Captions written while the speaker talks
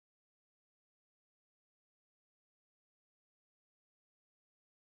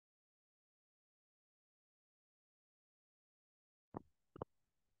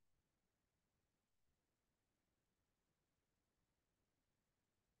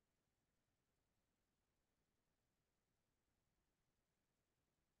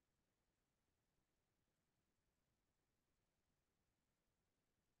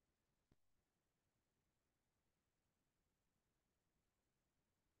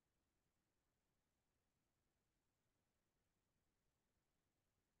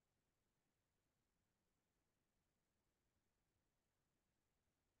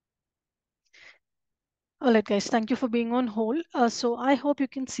All right, guys, thank you for being on hold. So I hope you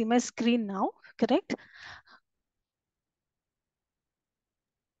can see my screen now, correct?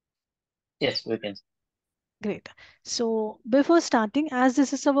 Yes, we can. Great. So before starting, as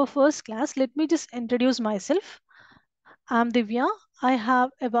this is our first class, let me just introduce myself. I'm Divya. I have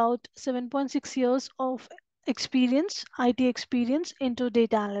about 7.6 years of experience, IT experience into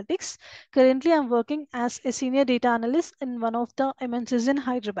data analytics. Currently, I'm working as a senior data analyst in one of the MNCs in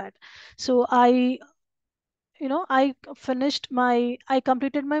Hyderabad. So I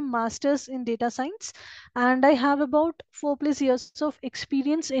completed my masters in data science, and I have about 4+ years of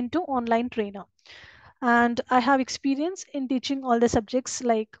experience into online trainer. And I have experience in teaching all the subjects,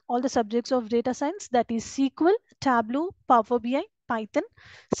 like all the subjects of data science, that is SQL, Tableau, Power BI, Python,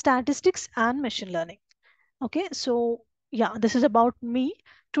 statistics, and machine learning. Okay, so yeah, this is about me.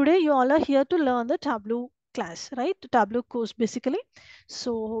 Today, you all are here to learn the Tableau class, right? Tableau course basically.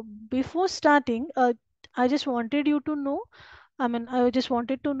 So before starting, I just wanted you to know. I just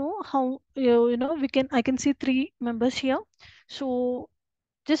wanted to know how I can see three members here. So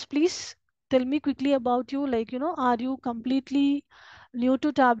just please tell me quickly about you. Like, are you completely new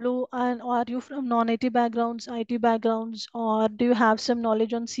to Tableau, and are you from non-IT backgrounds, IT backgrounds, or do you have some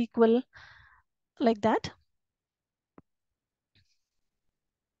knowledge on SQL like that?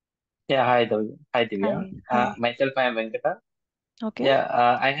 Yeah, hi Divya. Hi, hi. Myself, I am Venkata. Okay,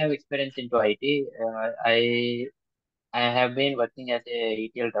 Yeah, I have experience into IT. I have been working as a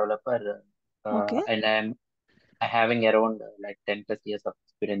ETL developer, okay, and I having around like 10 plus years of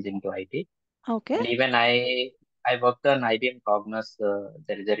experience into IT. okay. And even I worked on IBM Cognos.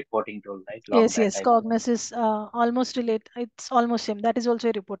 There is a reporting tool, right? Long Yes, back yes. I worked. Cognos is almost relate. It's almost same. That is also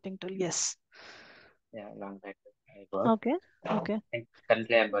a reporting tool. Yes. Yeah, long back I worked. Okay, okay, And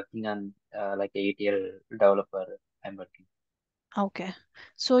currently I'm working on like a ETL developer. I'm working. okay.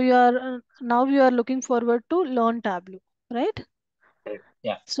 So you are now you are looking forward to learn Tableau, right? Correct.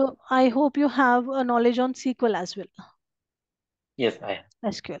 Yeah. So I hope you have a knowledge on SQL as well. Yes, I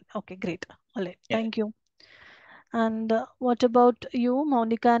am. SQL. Okay, great. All right. Yeah. Thank you. And what about you,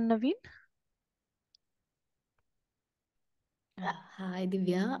 Monica and Naveen? Hi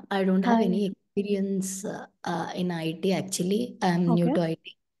Divya, I don't have Hi. any experience in IT actually. I'm new Okay, to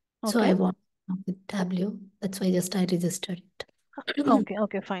IT, so okay, I want to work with Tableau. That's why just I registered it. okay,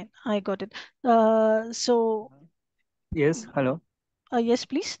 okay. Fine. I got it. So Yes, hello. yes,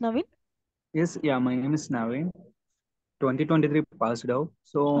 please, Naveen. Yes, yeah, my name is Naveen. 2023 passed out.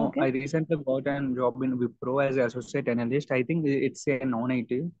 So Okay, I recently got a job in Wipro as associate analyst. I think it's a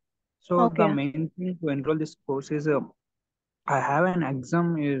non-IT. So the okay. main thing to enroll this course is I have an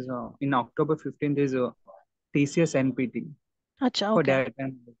exam is in October 15th is TCS NPT Acha, for okay. that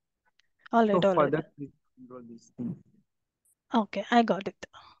and All so right, all for right. that please enroll this thing. Okay, I got it.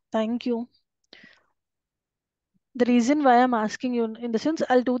 Thank you. The reason why I'm asking you, in the sense,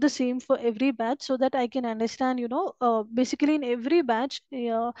 I'll do the same for every batch so that I can understand, basically in every batch,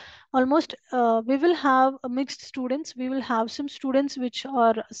 almost we will have a mixed students. We will have some students which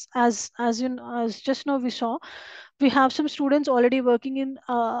are as just now we saw, we have some students already working in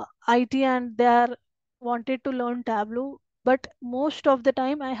IT, and they are wanted to learn Tableau. But most of the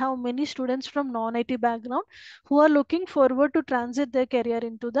time, I have many students from non-IT background who are looking forward to transit their career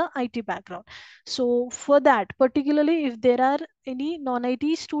into the IT background. So for that, particularly if there are any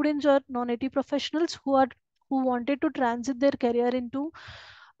non-IT students or non-IT professionals who wanted to transit their career into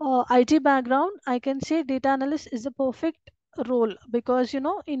IT background, I can say data analyst is a perfect role, because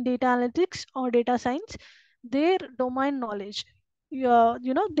in data analytics or data science, their domain knowledge,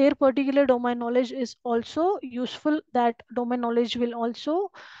 their particular domain knowledge is also useful. That domain knowledge will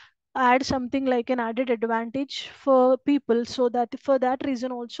also add something like an added advantage for people. So that for that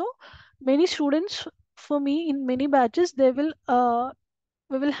reason also, many students, for me, in many batches, they will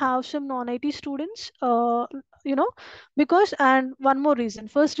we will have some non-IT students, you know because, and one more reason,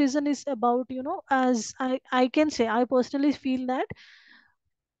 first reason is about, as I can say, I personally feel that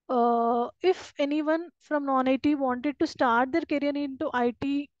if anyone from non-IT wanted to start their career into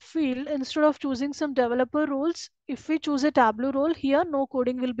IT field, instead of choosing some developer roles, if we choose a Tableau role here, no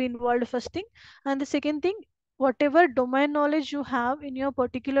coding will be involved, first thing. And the second thing, whatever domain knowledge you have in your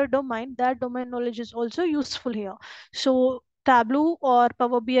particular domain, that domain knowledge is also useful here. So Tableau or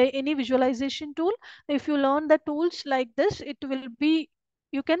Power BI, any visualization tool, if you learn the tools like this, it will be,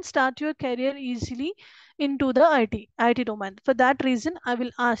 you can start your career easily into the IT domain. For that reason, I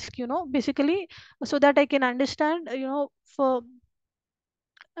will ask, basically, so that I can understand, for,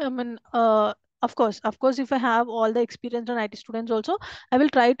 I mean, of course, if I have all the experience on IT students also, I will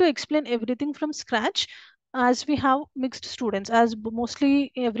try to explain everything from scratch. as we have mixed students, as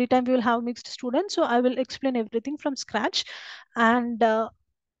mostly every time we will have mixed students, so I will explain everything from scratch. And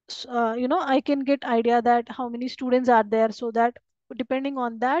I can get idea that how many students are there, so that depending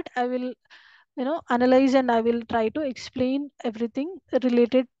on that I will analyze, and I will try to explain everything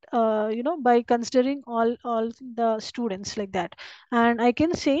related, by considering all the students like that. And I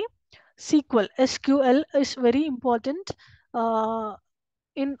can say SQL is very important. uh,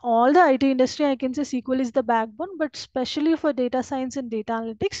 in all the IT industry, I can say SQL is the backbone, but especially for data science and data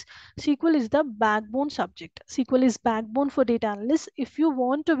analytics, SQL is the backbone subject. SQL is backbone for data analysts. If you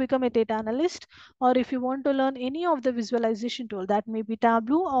want to become a data analyst, or if you want to learn any of the visualization tool, that may be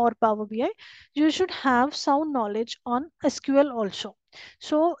Tableau or Power BI, you should have sound knowledge on SQL also.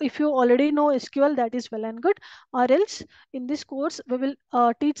 So if you already know SQL, that is well and good. Or else in this course, we will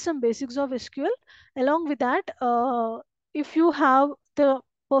teach some basics of SQL. Along with that, if you have the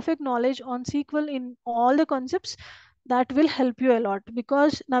perfect knowledge on SQL in all the concepts, that will help you a lot,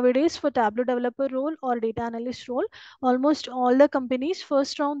 because nowadays for Tableau developer role or data analyst role, almost all the companies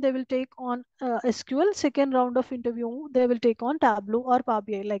first round they will take on SQL, second round of interview they will take on Tableau or Power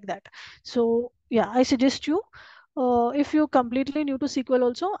BI like that. So yeah, I suggest you, if you're completely new to SQL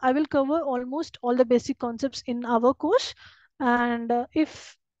also, I will cover almost all the basic concepts in our course. And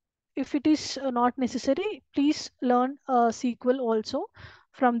if it is not necessary, please learn SQL also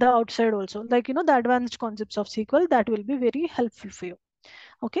from the outside also, like the advanced concepts of SQL, that will be very helpful for you.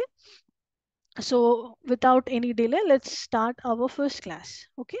 Okay, so without any delay, let's start our first class.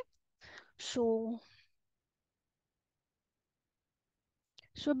 Okay, so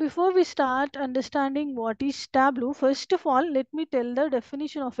before we start understanding what is Tableau, first of all, let me tell the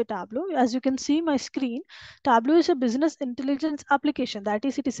definition of a Tableau. As you can see my screen, Tableau is a business intelligence application. That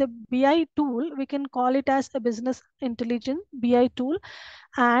is, it is a BI tool. We can call it as a business intelligence BI tool.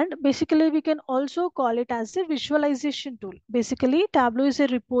 And basically we can also call it as a visualization tool. Basically Tableau is a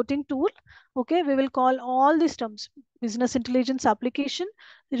reporting tool. Okay, we will call all these terms: business intelligence application,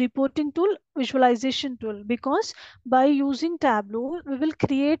 reporting tool, visualization tool, because by using Tableau we will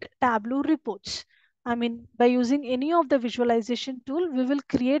create Tableau reports. I mean, by using any of the visualization tool, we will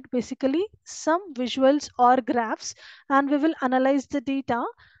create basically some visuals or graphs, and we will analyze the data,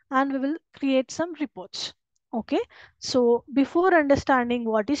 and we will create some reports. Okay, so before understanding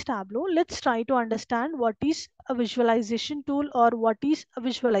what is Tableau, let's try to understand what is a visualization tool or what is a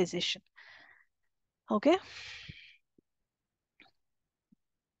visualization. Okay.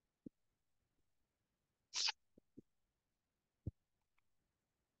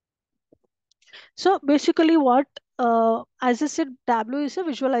 So basically as I said, Tableau is a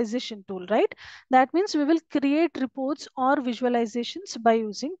visualization tool, right? That means we will create reports or visualizations by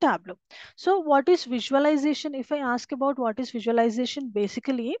using Tableau. So what is visualization? If I ask about what is visualization,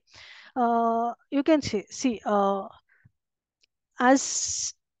 basically, you can see,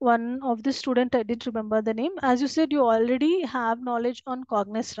 as one of the student, I didn't remember the name. As you said, you already have knowledge on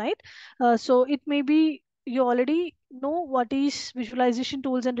Cognos, right? So it may be you already know what is visualization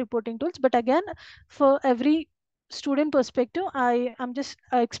tools and reporting tools. But again, for every student perspective, I am just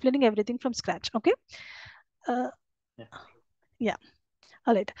explaining everything from scratch. Okay. Uh, Yeah. yeah.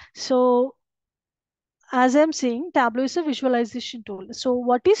 All right. So as I'm saying, Tableau is a visualization tool. So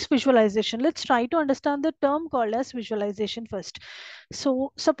what is visualization? Let's try to understand the term called as visualization first.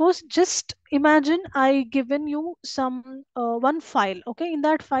 So suppose, just imagine I given you some one file. Okay, in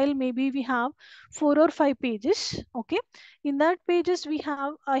that file maybe we have 4 or 5 pages. Okay, in that pages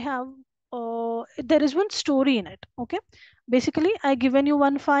I have there is one story in it. Okay, basically I given you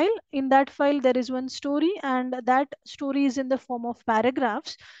one file. In that file there is one story, and that story is in the form of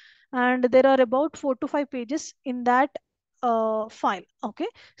paragraphs, and there are about 4 to 5 pages in that file. Okay,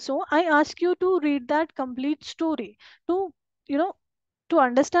 so I ask you to read that complete story. To you know to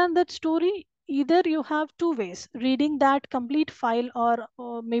understand that story, either you have two ways: reading that complete file, or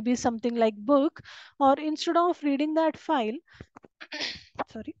maybe something like book, or instead of reading that file,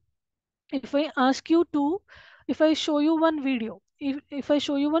 sorry, if I ask you to, if I show you one video, if I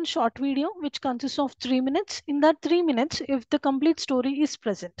show you one short video which consists of 3 minutes, in that 3 minutes, if the complete story is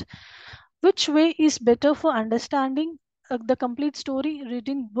present, which way is better for understanding the complete story,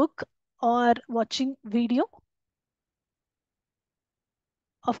 reading book or watching video?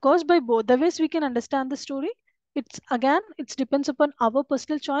 Of course, by both the ways we can understand the story. It's again, it depends upon our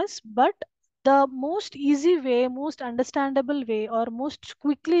personal choice, but the most easy way, most understandable way, or most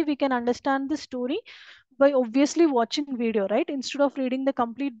quickly we can understand the story by obviously watching video, right? Instead of reading the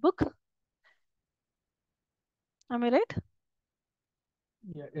complete book. Am I right?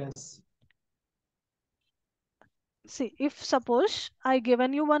 Yes. See, if suppose I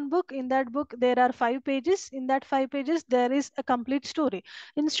given you one book, in that book there are 5 pages, in that 5 pages there is a complete story.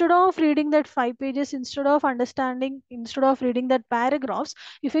 Instead of reading that 5 pages, instead of understanding, instead of reading that paragraphs,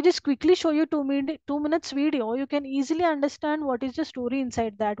 if I just quickly show you 2 minutes video, you can easily understand what is the story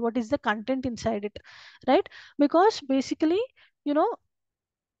inside that, what is the content inside it, right? Because basically, you know,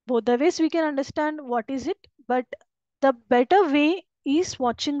 both the ways we can understand what is it, but the better way is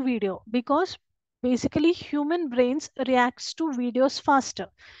watching video, because basically human brains reacts to videos faster.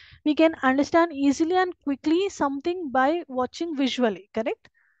 We can understand easily and quickly something by watching visually, correct?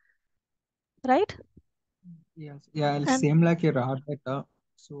 Right? Yes, yeah, And same like a raw data,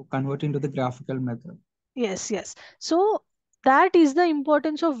 so convert into the graphical method. yes, yes. So that is the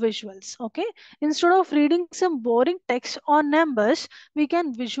importance of visuals. Okay. Instead of reading some boring text or numbers, we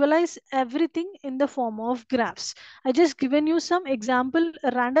can visualize everything in the form of graphs. I just given you some example,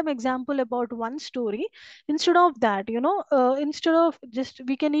 a random example about one story. Instead of that, instead of just,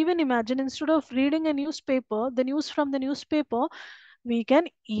 we can even imagine, instead of reading a newspaper, the news from the newspaper, we can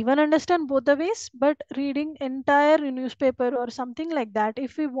even understand both the ways, but reading entire newspaper or something like that,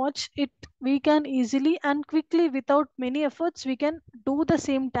 if we watch it, we can easily and quickly, without many efforts, we can do the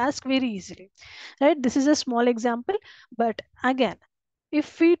same task very easily, right? This is a small example, but again,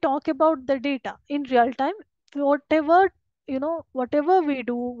 if we talk about the data in real time, whatever, whatever we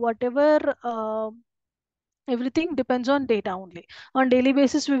do, whatever, everything depends on data only. On daily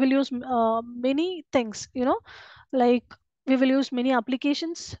basis we will use many things, like we will use many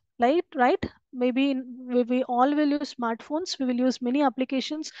applications, right? Maybe we all will use smartphones, we will use many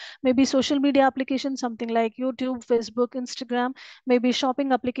applications, maybe social media applications, something like YouTube, Facebook, Instagram, maybe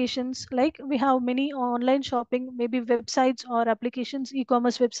shopping applications, like we have many online shopping, maybe websites or applications,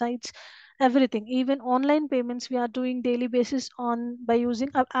 e-commerce websites, everything, even online payments we are doing daily basis on by using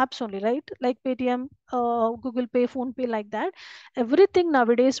apps only, right? Like Paytm, Google Pay, Phone Pay, like that. Everything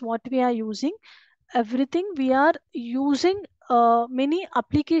nowadays what we are using, everything we are using many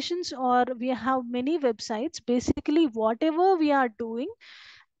applications, or we have many websites. Basically whatever we are doing,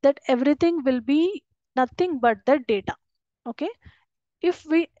 that everything will be nothing but the data. Okay. If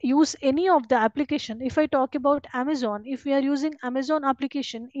we use any of the application, if I talk about Amazon, if we are using Amazon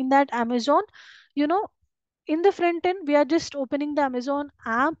application, in that Amazon, you know in the front end we are just opening the Amazon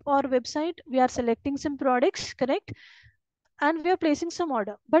app or website, we are selecting some products, correct, and we are placing some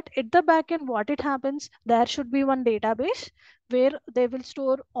order. But at the back end, what it happens, there should be one database where they will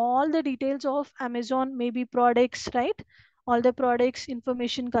store all the details of Amazon, maybe products, right? All the products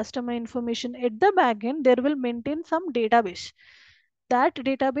information, customer information. At the back end there will maintain some database. That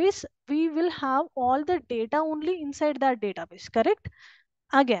database, we will have all the data only inside that database, correct?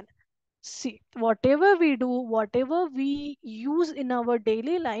 Again, see, whatever we do, whatever we use in our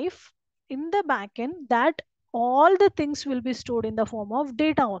daily life, in the back end, that all the things will be stored in the form of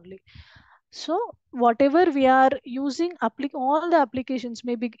data only. So whatever we are using, all the applications,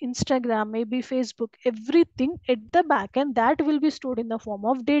 maybe Instagram, maybe Facebook, everything at the back end, that will be stored in the form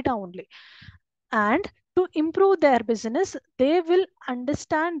of data only. And to improve their business, they will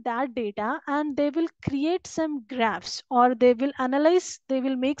understand that data and they will create some graphs, or they will analyze, they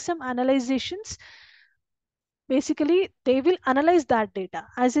will make some analyzations. Basically they will analyze that data.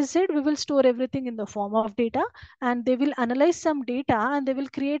 As I said, we will store everything in the form of data, and they will analyze some data and they will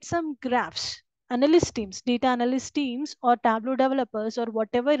create some graphs. Analyst teams, data analyst teams, or Tableau developers, or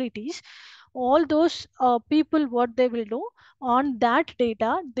whatever it is, all those people, what they will do, on that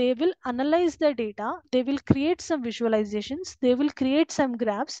data they will analyze the data, they will create some visualizations, they will create some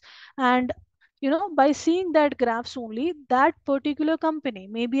graphs. And by seeing that graphs only, that particular company,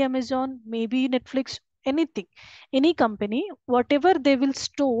 maybe Amazon, maybe Netflix, anything, any company, whatever they will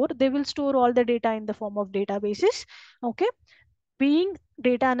store all the data in the form of databases. Okay. Being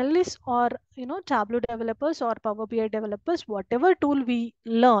data analysts, or Tableau developers or Power BI developers, whatever tool we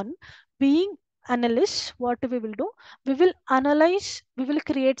learn, being analysts, what we will do, we will analyze, we will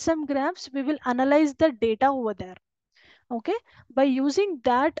create some graphs, we will analyze the data over there. Okay. By using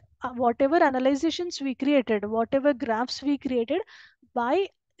that, whatever analyzations we created, whatever graphs we created, by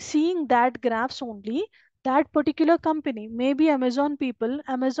seeing that graphs only, that particular company, maybe Amazon people,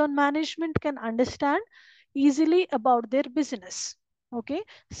 Amazon management can understand easily about their business. Okay.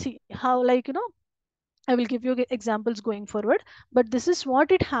 See how, like, I will give you examples going forward, but this is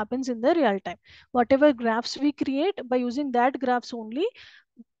what it happens in the real time. Whatever graphs we create, by using that graphs only,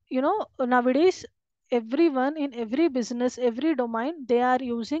 nowadays everyone in every business, every domain, they are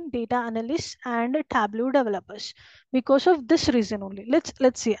using data analysts and Tableau developers because of this reason only.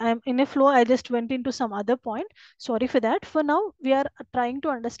 Let's see. I'm in a flow. I just went into some other point. Sorry for that. For now, we are trying to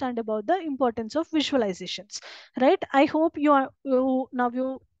understand about the importance of visualizations, right? I hope you are you now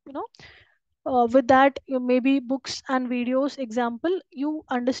you know with that you maybe books and videos example, you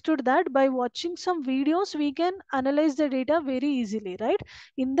understood that by watching some videos we can analyze the data very easily, right?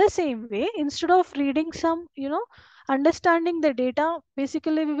 In the same way, instead of reading some understanding the data,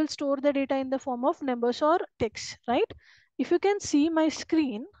 basically we will store the data in the form of numbers or text, right? If you can see my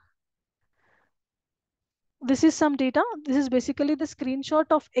screen, this is some data. This is basically the screenshot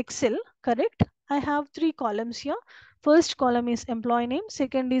of Excel, correct? I have three columns here. First column is employee name,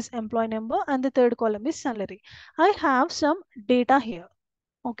 second is employee number, and the third column is salary. I have some data here.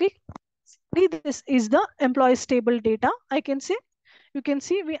 Okay. This is the employees table data. I can see, you can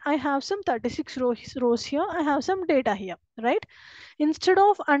see I have some 36 rows here. I have some data here, right? Instead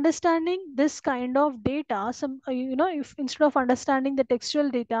of understanding this kind of data, some if instead of understanding the textual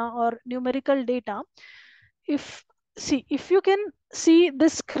data or numerical data, if see if you can see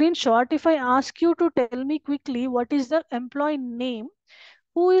this screenshot, if I ask you to tell me quickly what is the employee name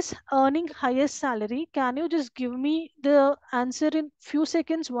who is earning highest salary, can you just give me the answer in few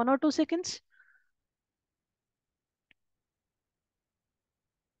seconds, 1 or 2 seconds?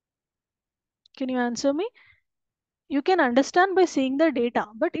 Can you answer me? You can understand by seeing the data,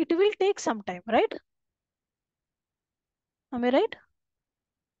 but it will take some time, right? Am I right?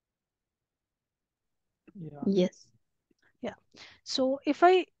 Yeah. Yes. Yeah. So if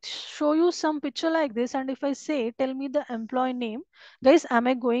I show you some picture like this, and if I say, tell me the employee name, guys, am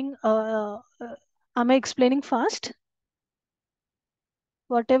I explaining fast?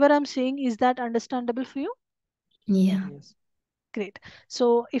 Whatever I'm saying, is that understandable for you? Yeah. Yes. Great.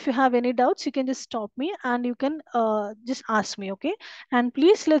 So if you have any doubts, you can just stop me and you can just ask me, okay? And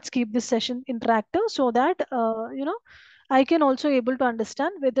please let's keep this session interactive so that I can also able to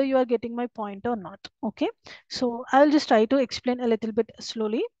understand whether you are getting my point or not. Okay. So I'll just try to explain a little bit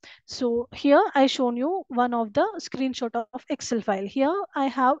slowly. So here I shown you one of the screenshot of Excel file. Here I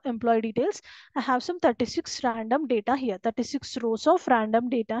have employee details. I have some 36 random data here, 36 rows of random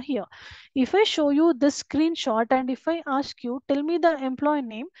data here. If I show you this screenshot and if I ask you, tell me the employee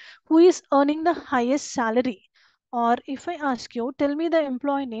name who is earning the highest salary, or if I ask you, tell me the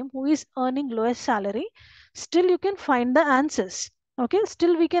employee name who is earning lowest salary, still you can find the answers. Okay,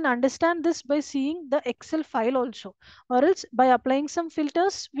 still we can understand this by seeing the Excel file also, or else by applying some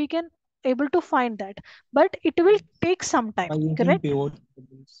filters, we can able to find that. But it will take some time, By using correct? pivot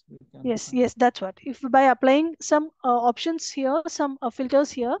tables, we can Yes, find. yes, that's what. If by applying some options here, some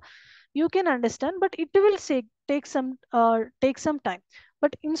filters here, you can understand, but it will say take some time.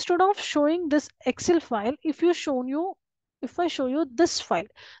 But instead of showing this Excel file, if I show you this file,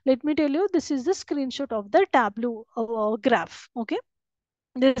 let me tell you, this is the screenshot of the Tableau graph. Okay,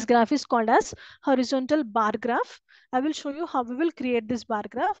 this graph is called as horizontal bar graph. I will show you how we will create this bar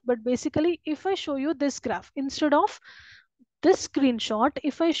graph, but basically if I show you this graph instead of this screenshot,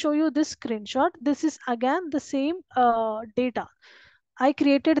 if I show you this screenshot, this is again the same data. I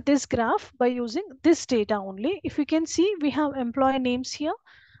created this graph by using this data only. If you can see, we have employee names here.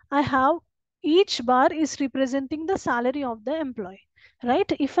 I have each bar is representing the salary of the employee,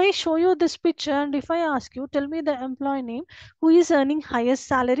 right? If I show you this picture and if I ask you, tell me the employee name who is earning highest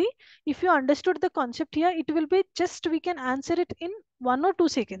salary, if you understood the concept here, it will be just we can answer it in 1 or 2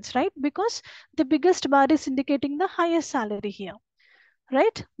 seconds, right? Because the biggest bar is indicating the highest salary here,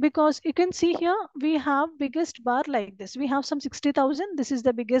 right? Because you can see here we have biggest bar like this. We have some 60,000. This is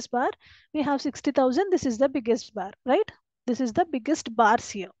the biggest bar. We have 60,000. This is the biggest bar, right? This is the biggest bars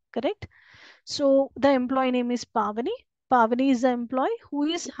here, correct? So the employee name is Pavani. Pavani is the employee who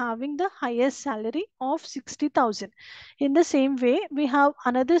is having the highest salary of 60,000. In the same way, we have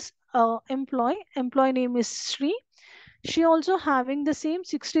another employee. Employee name is Sri. She also having the same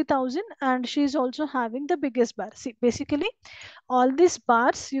 60,000 and she is also having the biggest bar. See, basically all these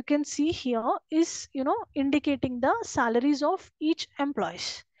bars you can see here is indicating the salaries of each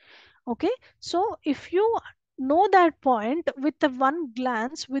employees. Okay, so if you know that point with the one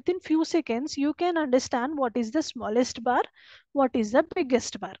glance within few seconds, you can understand what is the smallest bar, what is the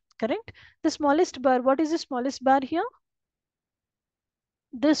biggest bar, correct? The smallest bar, what is the smallest bar here?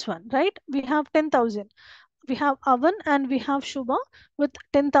 This one, right? We have 10,000. We have Avan and we have Shubha with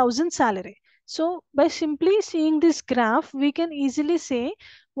 10,000 salary. So by simply seeing this graph, we can easily say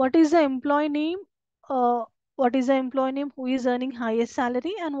what is the employee name, uh, what is the employee name who is earning highest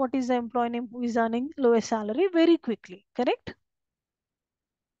salary and what is the employee name who is earning lowest salary very quickly, correct?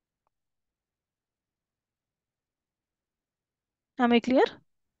 Am I clear?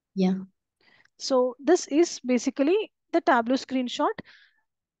 Yeah. So this is basically the Tableau screenshot.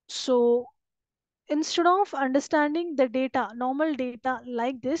 So instead of understanding the data, normal data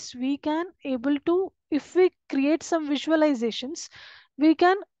like this, we can able to, if we create some visualizations, we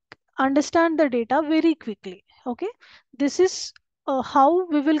can understand the data very quickly. Okay, this is how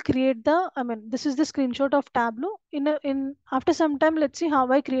we will create the, I mean, this is the screenshot of Tableau. In after some time, let's see how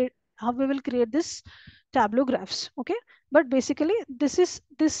we will create this Tableau graphs. Okay, but basically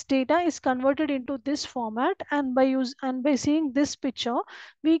this data is converted into this format, and by seeing this picture,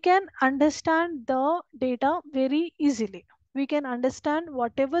 we can understand the data very easily. We can understand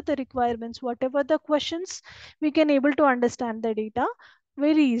whatever the requirements, whatever the questions, we can able to understand the data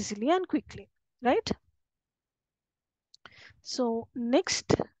very easily and quickly, right? So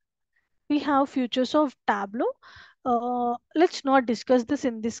next we have features of Tableau. Let's not discuss this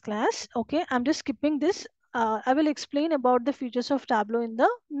in this class. Okay, I'm just skipping this. I will explain about the features of Tableau in the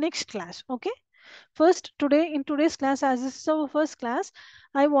next class. Okay, first today in today's class, as this is our first class,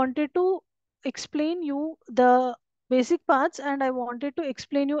 I wanted to explain you the basic parts, and I wanted to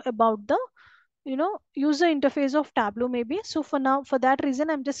explain you about the user interface of Tableau maybe. So for now, for that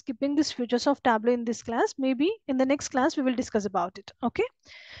reason, I'm just skipping this features of Tableau in this class. Maybe in the next class we will discuss about it. Okay,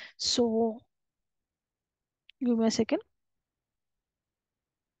 so give me a second.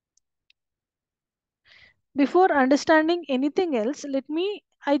 Before understanding anything else, let me,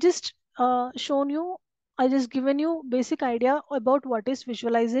 I just shown you, I just given you basic idea about what is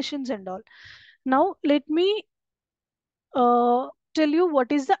visualizations and all. Now let me tell you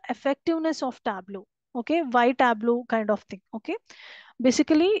what is the effectiveness of Tableau. Okay, why Tableau kind of thing. Okay,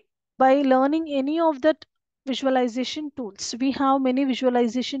 basically by learning any of that visualization tools, we have many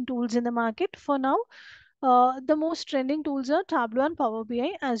visualization tools in the market for now. The most trending tools are Tableau and Power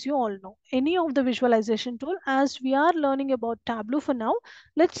BI, as you all know. Any of the visualization tool, as we are learning about Tableau for now,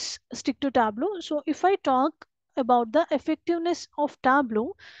 let's stick to Tableau. So if I talk about the effectiveness of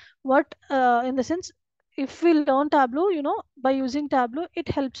Tableau, what in the sense, if we learn Tableau, by using Tableau, it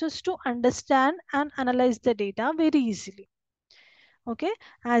helps us to understand and analyze the data very easily. Okay,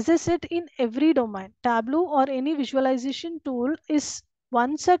 as I said, in every domain, Tableau or any visualization tool is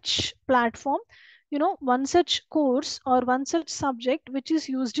one such platform, one such course or one such subject which is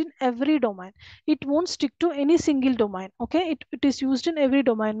used in every domain. It won't stick to any single domain. Okay, it is used in every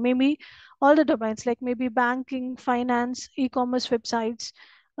domain, maybe all the domains, like maybe banking, finance, e-commerce websites,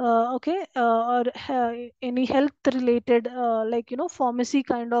 okay, or any health related, like pharmacy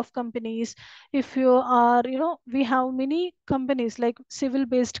kind of companies. If you are, we have many companies like civil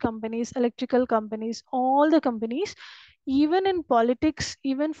based companies, electrical companies, all the companies, even in politics,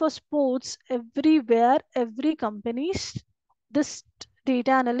 even for sports, everywhere, every companies, this data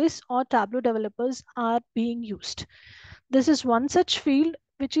analysts or Tableau developers are being used. This is one such field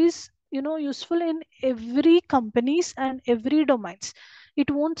which is useful in every companies and every domains. It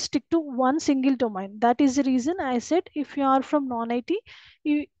won't stick to one single domain. That is the reason I said, if you are from non IT,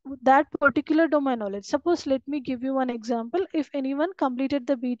 you, that particular domain knowledge. Suppose, let me give you one example. If anyone completed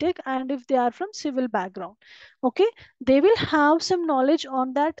the BTech and if they are from civil background, okay, they will have some knowledge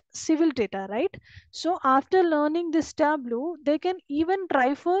on that civil data, right? So after learning this Tableau, they can even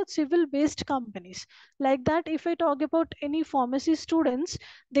try for civil based companies. Like that, if I talk about any pharmacy students,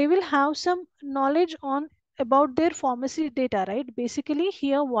 they will have some knowledge on about their pharmacy data, right? Basically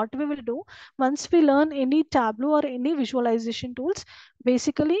here what we will do, once we learn any Tableau or any visualization tools,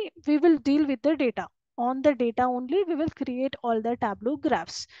 basically we will deal with the data. On the data only we will create all the Tableau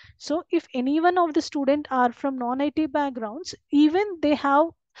graphs. So if any one of the student are from non IT backgrounds, even they have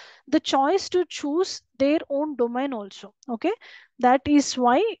the choice to choose their own domain also. Okay, that is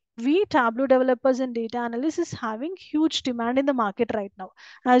why we Tableau developers and data analysts is having huge demand in the market right now.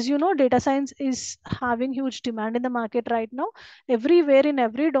 As you know, data science is having huge demand in the market right now. Everywhere, in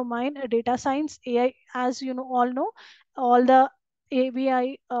every domain, data science, AI, as you know, all know, all the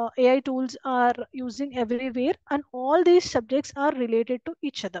AI tools are using everywhere, and all these subjects are related to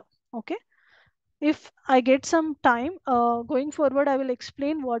each other. Okay, if I get some time going forward, I will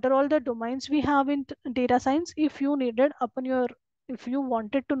explain what are all the domains we have in data science. If you needed upon your, if you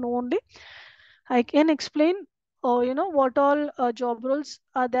wanted to know only, I can explain, what all job roles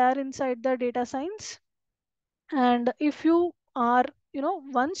are there inside the data science. And if you are,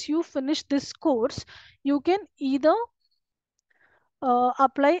 once you finish this course, you can either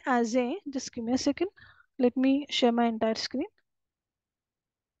apply as a, just give me a second. Let me share my entire screen.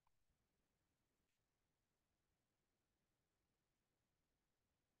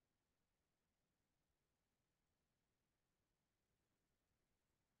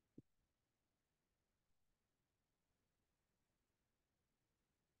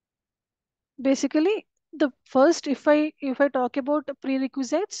 Basically, the first, if I talk about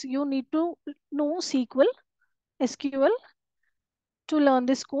prerequisites, you need to know SQL to learn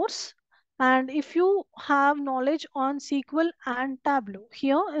this course. And if you have knowledge on SQL and Tableau,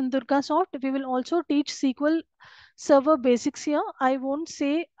 here in DurgaSoft, we will also teach SQL Server basics here. I won't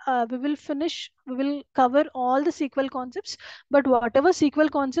say we will cover all the SQL concepts, but whatever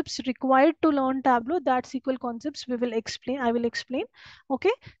SQL concepts required to learn Tableau, that SQL concepts I will explain.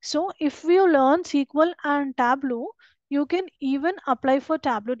 Okay, so if you learn SQL and Tableau, you can even apply for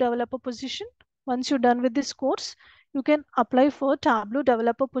Tableau developer position. Once you're done with this course, you can apply for Tableau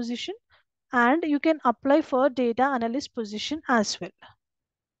developer position, and you can apply for data analyst position as well.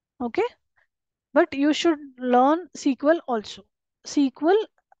 Okay, but you should learn SQL also. SQL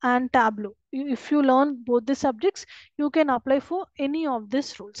and Tableau. If you learn both the subjects, you can apply for any of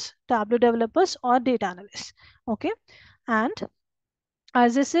these roles, Tableau developers or data analysts. Okay, and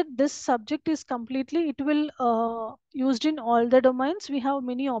as I said, this subject is completely, it will used in all the domains. We have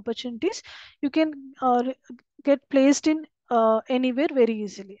many opportunities. You can get placed in anywhere very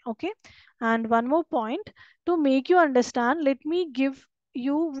easily. Okay, and one more point to make you understand, let me give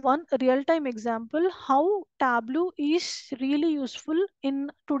you one real-time example how Tableau is really useful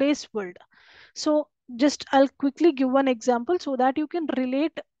in today's world. So just I'll quickly give one example so that you can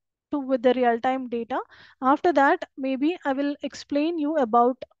relate to with the real-time data. After that, maybe I will explain you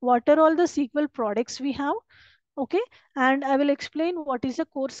about what are all the SQL products we have. Okay, and I will explain what is the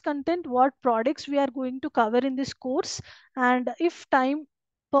course content, what products we are going to cover in this course, and if time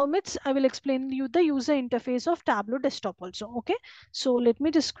permits, I will explain you the user interface of Tableau desktop also. Okay, so let me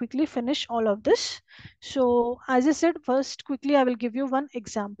just quickly finish all of this. So as I said, first quickly I will give you one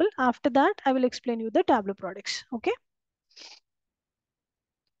example. After that, I will explain you the Tableau products. Okay,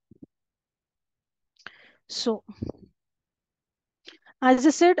 so as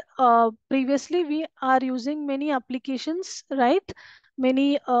I said previously, we are using many applications, right?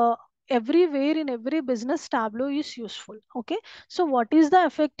 Many everywhere in every business, Tableau is useful. Okay, so what is the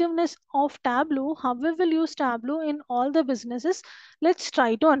effectiveness of Tableau? How we will use Tableau in all the businesses? Let's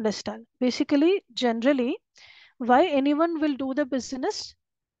try to understand. Basically, generally, why anyone will do the business?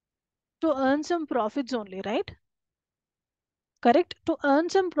 To earn some profits only, right? Correct. To earn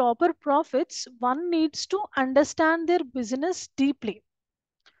some proper profits, one needs to understand their business deeply.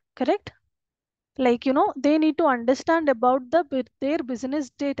 Correct. Like, they need to understand about their business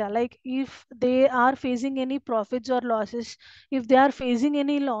data, like if they are facing any profits or losses, if they are facing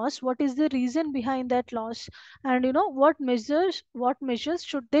any loss, what is the reason behind that loss, and what measures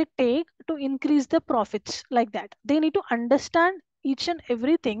should they take to increase the profits, like that they need to understand each and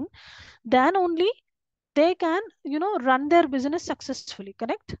everything. Then only they can run their business successfully.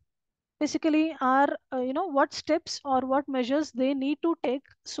 Correct. Basically are what steps or what measures they need to take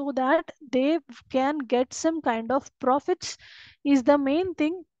so that they can get some kind of profits is the main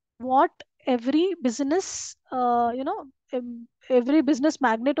thing what every business every business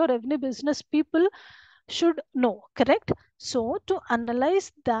magnate or every business people should know. Correct. So to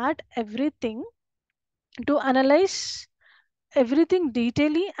analyze that everything, to analyze everything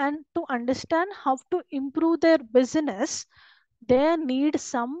detailedly and to understand how to improve their business, they need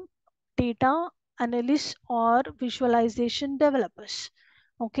some data analysts or visualization developers.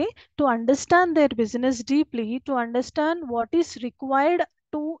 Okay, to understand their business deeply, to understand what is required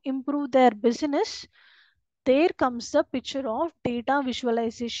to improve their business, there comes the picture of data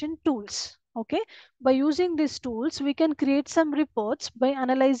visualization tools. Okay, by using these tools, we can create some reports by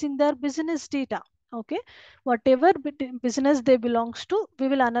analyzing their business data. Okay, whatever business they belongs to, we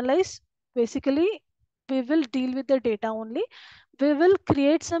will analyze. Basically, we will deal with the data only. We will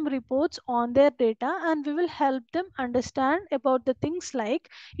create some reports on their data and we will help them understand about the things like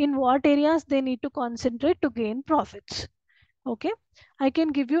in what areas they need to concentrate to gain profits. Okay, I can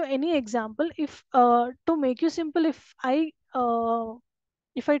give you any example. If to make you simple, if I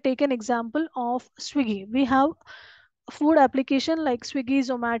take an example of Swiggy, we have food application like Swiggy,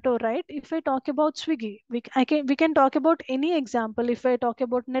 Zomato, right? If I talk about Swiggy, we can talk about any example. If I talk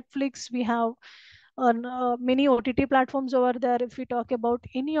about Netflix, we have many OTT platforms over there. If we talk about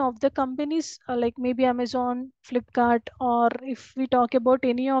any of the companies like maybe Amazon, Flipkart, or if we talk about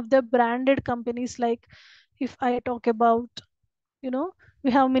any of the branded companies, like if I talk about you know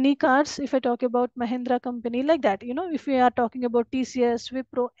we have many cars. If I talk about Mahindra company, like that, if we are talking about TCS,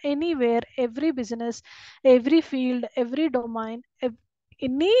 Wipro, anywhere, every business, every field, every domain,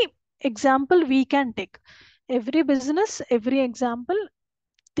 any example we can take, every business, every example,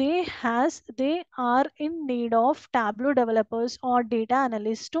 they are in need of Tableau developers or data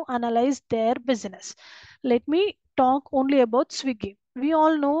analysts to analyze their business. Let me talk only about Swiggy. We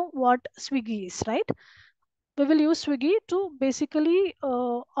all know what Swiggy is, right? We will use Swiggy to basically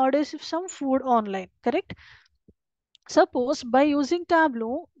order some food online, correct? Suppose by using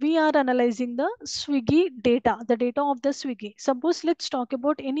Tableau, we are analyzing the Swiggy data, the data of the Swiggy. Suppose let's talk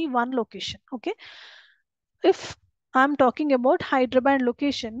about any one location. Okay. If I'm talking about Hyderabad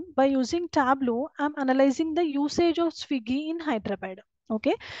location, by using Tableau, I'm analyzing the usage of Swiggy in Hyderabad.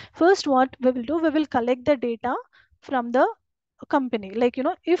 Okay. First, what we will do, we will collect the data from the company. Like,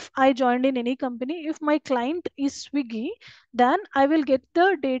 if I joined in any company, if my client is Swiggy, then I will get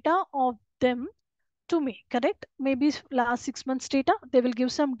the data of them to me, correct? Maybe last 6 months data, they will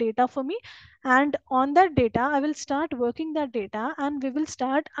give some data for me, and on that data I will start working that data, and we will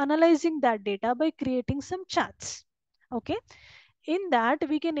start analyzing that data by creating some charts. Okay. In that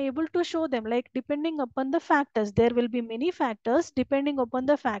we can able to show them, like depending upon the factors, there will be many factors. Depending upon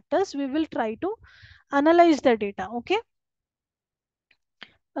the factors, we will try to analyze the data. Okay.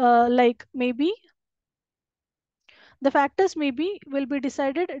 Like maybe the factors maybe will be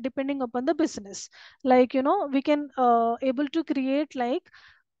decided depending upon the business. Like, we can able to create, like,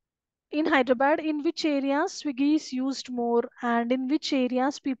 in Hyderabad, in which areas Swiggy is used more, and in which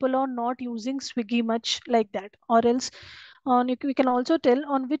areas people are not using Swiggy much, like that. Or else, we can also tell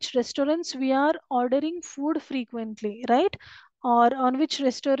on which restaurants we are ordering food frequently, right? Or on which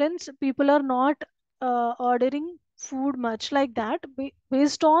restaurants people are not ordering food much, like that.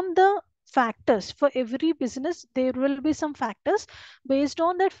 Based on the factors, for every business, there will be some factors. Based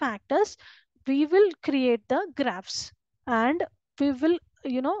on that factors, we will create the graphs, and we will,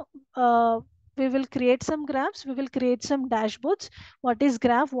 you know, uh, we will create some graphs, we will create some dashboards. What is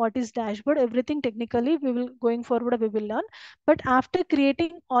graph, what is dashboard, everything technically we will going forward we will learn. But after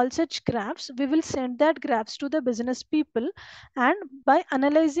creating all such graphs, we will send that graphs to the business people, and by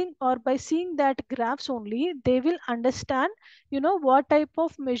analyzing or by seeing that graphs only, they will understand, what type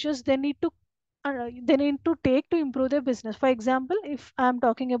of measures they need to take to improve their business. For example, if I'm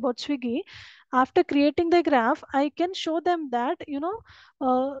talking about Swiggy, after creating the graph, I can show them that,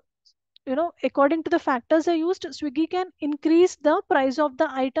 uh, according to the factors I used, Swiggy can increase the price of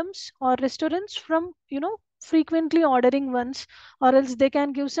the items or restaurants from, frequently ordering ones, or else they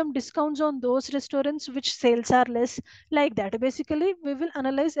can give some discounts on those restaurants which sales are less, like that. Basically, we will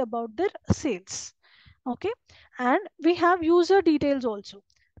analyze about their sales. Okay. And we have user details also.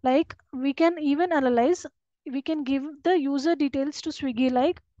 Like, we can even analyze, we can give the user details to Swiggy,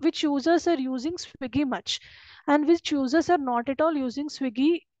 like which users are using Swiggy much, and which users are not at all using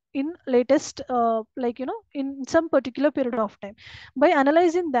Swiggy in latest, like, in some particular period of time. By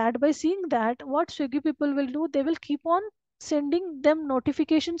analyzing that, by seeing that, what Swiggy people will do, they will keep on sending them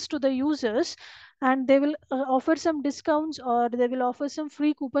notifications to the users, and they will offer some discounts, or they will offer some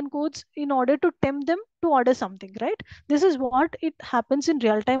free coupon codes in order to tempt them to order something, right? This is what it happens in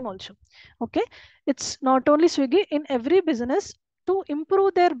real time also. Okay. It's not only Swiggy, in every business, to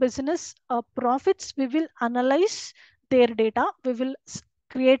improve their business profits, we will analyze their data, we will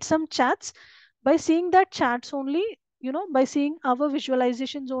create some charts. By seeing that charts only, by seeing our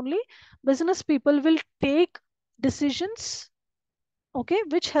visualizations only, business people will take decisions, okay,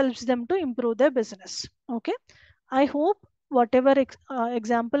 which helps them to improve their business. Okay. I hope whatever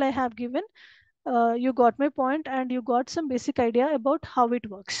example I have given, you got my point, and you got some basic idea about how it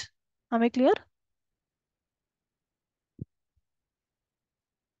works. Am I clear?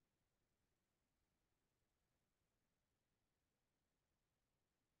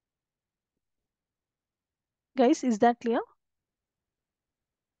 Guys, is that clear?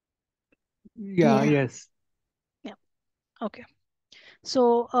 Yeah, Yeah. yes. Yeah. Okay.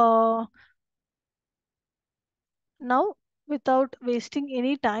 So now, without wasting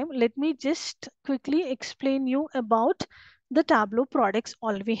any time, let me just quickly explain you about the Tableau products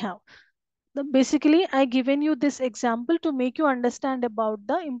all we have. Basically, I given you this example to make you understand about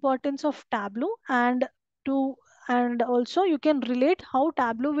the importance of Tableau, and also you can relate how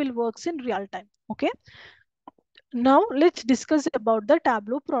Tableau will works in real time. Okay. Now let's discuss about the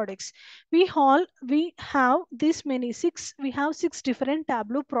Tableau products. We have this many six. We have six different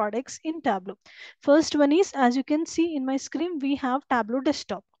Tableau products in Tableau. First one is, as you can see in my screen, we have Tableau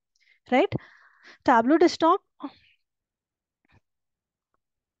Desktop, right? Tableau Desktop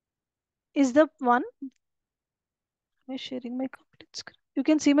is the one. Am I sharing my complete screen? You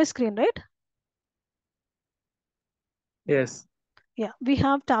can see my screen, right? Yes. Yeah, we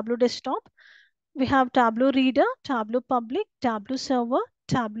have Tableau Desktop. We have Tableau Reader, Tableau Public, Tableau Server,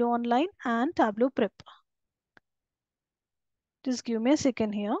 Tableau Online, and Tableau Prep. Just give me a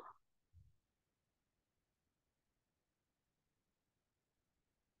second here.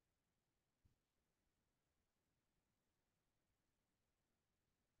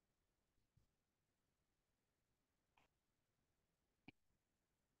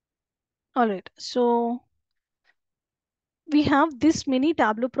 All right. So we have this many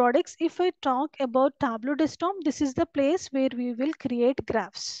Tableau products. If I talk about Tableau desktop, this is the place where we will create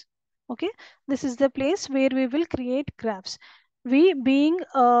graphs. Okay, this is the place where we will create graphs. We being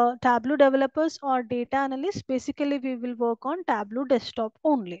Tableau developers or data analysts, basically we will work on Tableau desktop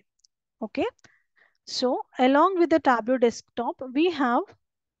only. Okay, so along with the Tableau desktop, we have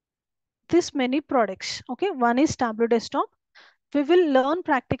this many products. Okay, one is Tableau desktop. We will learn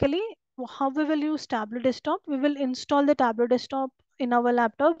practically how we will use Tableau desktop. We will install the Tableau desktop in our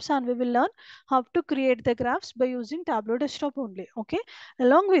laptops and we will learn how to create the graphs by using Tableau desktop only. Okay.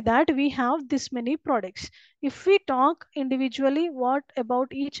 Along with that, we have this many products. If we talk individually what about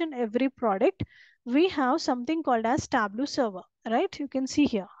each and every product, we have something called as Tableau server, right? You can see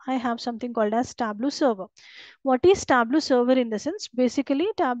here, I have something called as Tableau server. What is Tableau server in the sense? Basically,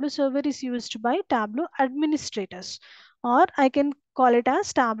 Tableau server is used by Tableau administrators, or I can call it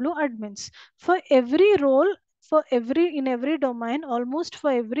as Tableau admins. For every role, in every domain, almost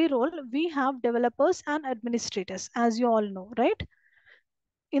for every role, we have developers and administrators, as you all know, right?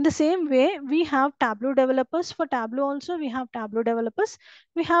 In the same way, we have Tableau developers. For Tableau also, we have Tableau developers.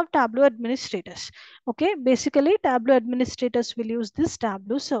 We have Tableau administrators. Okay, basically, Tableau administrators will use this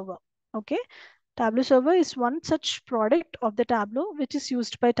Tableau server. Okay, Tableau server is one such product of the Tableau which is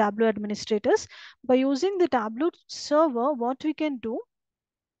used by Tableau administrators. By using the Tableau server, what we can do,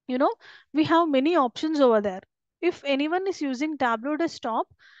 we have many options over there. If anyone is using Tableau desktop,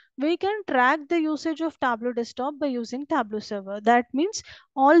 we can track the usage of Tableau desktop by using Tableau server. That means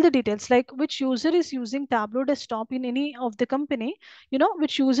all the details like which user is using Tableau desktop in any of the company,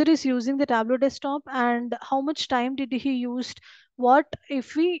 which user is using the Tableau desktop and how much time did he used, what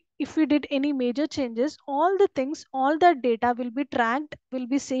if we did any major changes, all the things, all that data will be tracked, will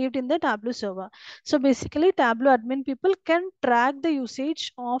be saved in the Tableau server. So basically, Tableau admin people can track the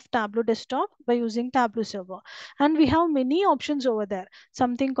usage of Tableau desktop by using Tableau server. And we have many options over there.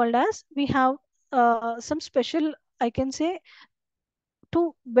 Something called as, we have some special, I can say,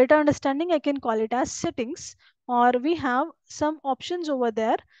 to better understanding, I can call it as settings, or we have some options over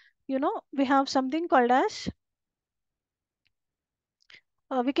there. We have something called as,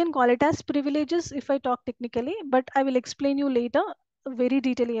 we can call it as privileges if I talk technically, but I will explain you later very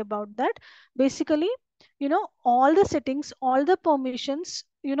detailedly about that. Basically, all the settings, all the permissions,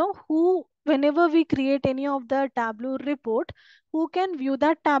 who, whenever we create any of the Tableau report, who can view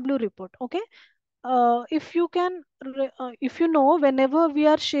that Tableau report. Okay. If you can, if you know, whenever we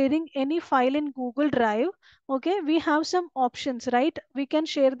are sharing any file in Google Drive, okay, we have some options, right? We can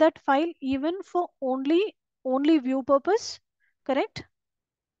share that file even for only view purpose, correct?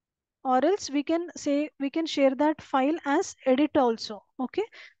 Or else we can say we can share that file as edit also. Okay,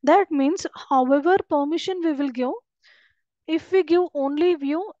 that means however permission we will give, if we give only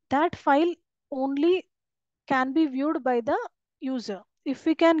view, that file only can be viewed by the user. If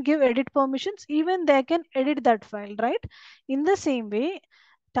we can give edit permissions, even they can edit that file, right? In the same way,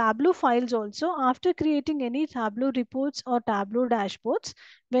 Tableau files also, after creating any Tableau reports or Tableau dashboards,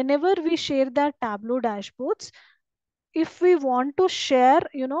 whenever we share that Tableau dashboards, if we want to share,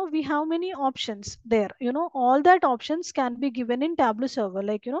 we have many options there. All that options can be given in Tableau server,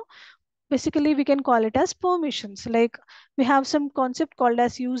 like, basically we can call it as permissions. Like, we have some concept called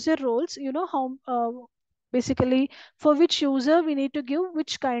as user roles, how basically for which user we need to give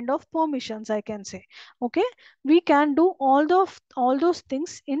which kind of permissions, I can say. Okay, we can do all those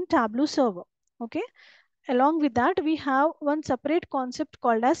things in Tableau server. Okay, along with that, we have one separate concept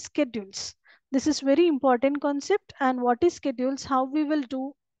called as schedules. This is very important concept. And what is schedules? How we will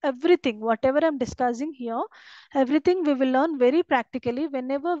do everything, whatever I'm discussing here, everything we will learn very practically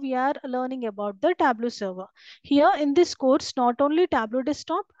whenever we are learning about the Tableau server. Here in this course, not only Tableau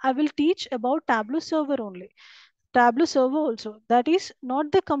desktop, I will teach about Tableau server only. Tableau server also. That is not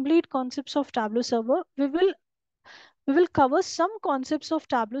the complete concepts of Tableau server. We will cover some concepts of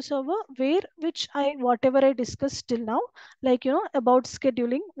Tableau server, where which I whatever I discussed till now, like, about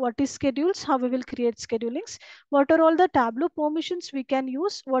scheduling, what is schedules, how we will create schedulings, what are all the Tableau permissions we can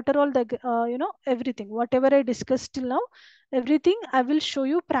use, what are all the everything, whatever I discussed till now, everything I will show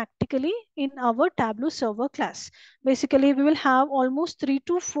you practically in our Tableau server class. Basically, we will have almost 3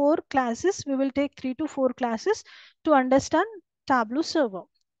 to 4 classes. We will take 3 to 4 classes to understand Tableau server.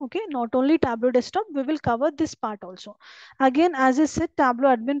 Okay, not only Tableau desktop, we will cover this part also. Again, as I said,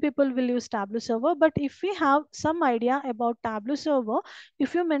 Tableau admin people will use Tableau server, but if we have some idea about Tableau server,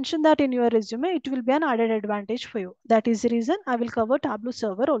 if you mention that in your resume, it will be an added advantage for you. That is the reason I will cover Tableau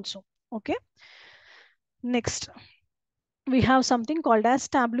server also. Okay, next we have something called as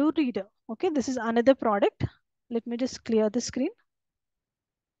Tableau reader. Okay, this is another product. Let me just clear the screen.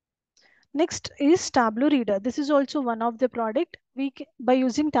 Next is Tableau Reader. This is also one of the product. By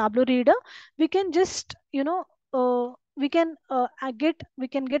using Tableau Reader, we can just we can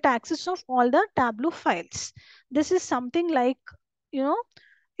get access of all the Tableau files. This is something like, you know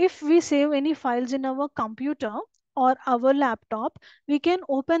if we save any files in our computer or our laptop, we can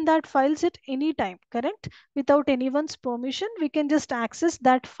open that files at any time, correct? Without anyone's permission, we can just access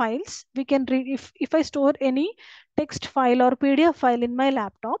that files. We can read, if I store any text file or PDF file in my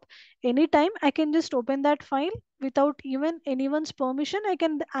laptop, anytime I can just open that file without even anyone's permission. I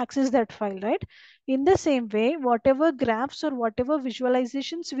can access that file, right? In the same way, whatever graphs or whatever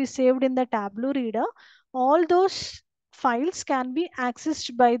visualizations we saved in the Tableau Reader, all those files can be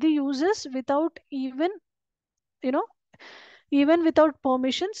accessed by the users without you know even without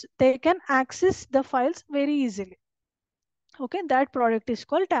permissions. They can access the files very easily. Okay, that product is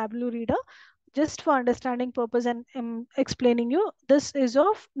called Tableau Reader. Just for understanding purpose and explaining you, this is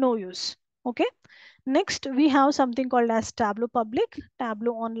of no use. Okay, next we have something called as Tableau Public,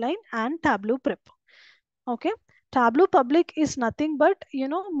 Tableau Online, and Tableau Prep. Okay, Tableau Public is nothing but,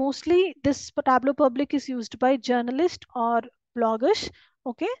 mostly this Tableau Public is used by journalists or bloggers.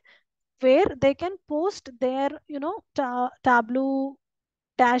 Okay, where they can post their, Tableau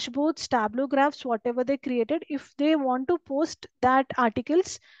dashboards, Tableau graphs, whatever they created. If they want to post that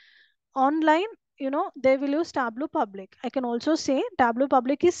articles online, they will use Tableau Public. I can also say Tableau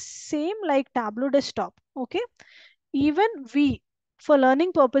Public is same like Tableau Desktop. Okay, even we, for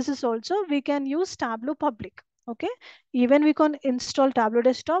learning purposes also, we can use Tableau Public. Okay, even we can install Tableau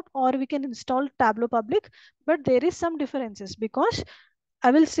Desktop or we can install Tableau Public, but there is some differences. Because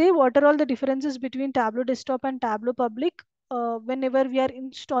I will say what are all the differences between Tableau Desktop and Tableau Public whenever we are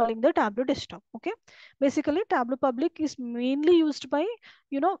installing the Tableau Desktop. Okay, basically Tableau Public is mainly used by,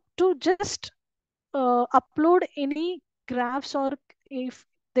 to just upload any graphs, or if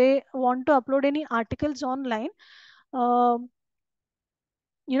they want to upload any articles online, um,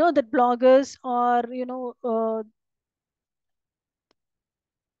 that bloggers or,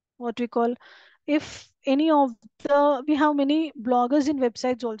 what we call, if any of the, we have many bloggers in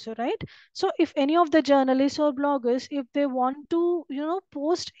websites also, right? So if any of the journalists or bloggers, if they want to,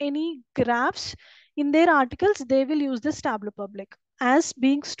 post any graphs in their articles, they will use this Tableau Public. As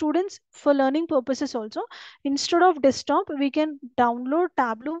being students, for learning purposes also, instead of desktop, we can download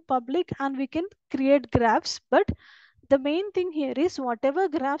Tableau Public and we can create graphs. But the main thing here is, whatever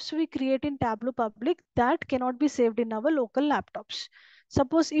graphs we create in Tableau Public, that cannot be saved in our local laptops.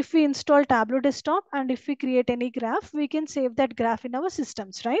 Suppose if we install Tableau Desktop and if we create any graph, we can save that graph in our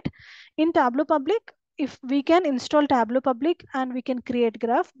systems, right? In Tableau Public, if we can install Tableau Public and we can create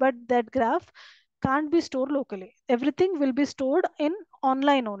graph, but that graph can't be stored locally. Everything will be stored in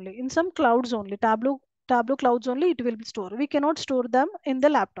online only, in some clouds only. Tableau clouds only it will be stored. We cannot store them in the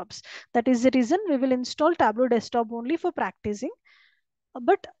laptops. That is the reason we will install Tableau Desktop only for practicing.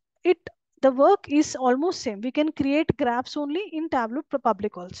 But it the work is almost same. We can create graphs only in Tableau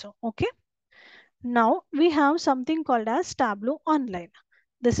Public also. Okay. Now we have something called as Tableau Online.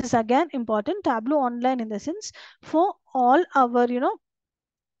 This is again important. Tableau Online, in the sense, for all our,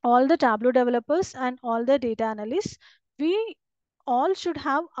 all the Tableau developers and all the data analysts, we all should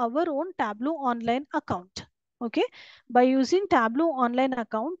have our own Tableau Online account. Okay, by using Tableau Online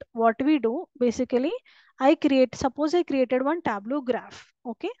account, what we do basically, suppose I created one Tableau graph.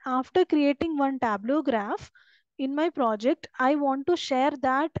 Okay, after creating one Tableau graph in my project, I want to share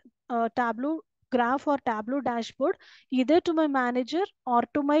that Tableau graph or Tableau dashboard either to my manager or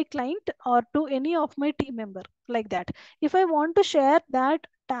to my client or to any of my team member, like that. If I want to share that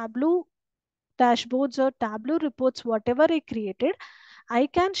Tableau dashboards or Tableau reports, whatever I created, I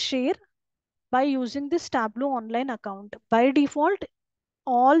can share by using this Tableau Online account. By default,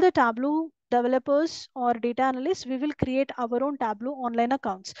 all the Tableau developers or data analysts, we will create our own Tableau Online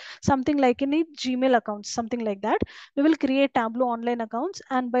accounts, something like in a Gmail accounts, something like that. We will create Tableau Online accounts,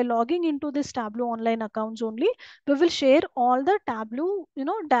 and by logging into this Tableau Online accounts only, we will share all the Tableau,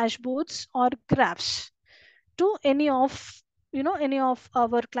 dashboards or graphs to any of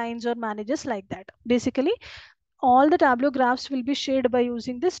our clients or managers, like that. Basically, all the Tableau graphs will be shared by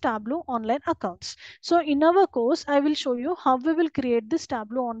using this Tableau Online accounts. So in our course, I will show you how we will create this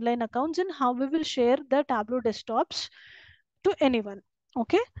Tableau Online accounts and how we will share the Tableau desktops to anyone.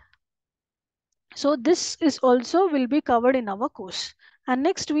 Okay. So this is also will be covered in our course. And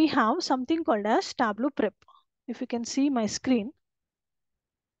next we have something called as Tableau Prep. If you can see my screen,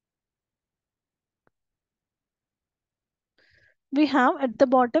 we have at the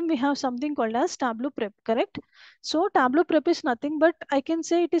bottom, we have something called as Tableau Prep, correct? So Tableau Prep is nothing but, I can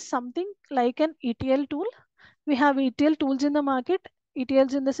say it is something like an ETL tool. We have ETL tools in the market.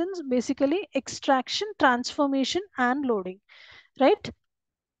 ETLs in the sense basically extraction, transformation, and loading, right?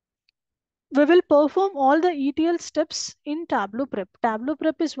 We will perform all the ETL steps in Tableau Prep. Tableau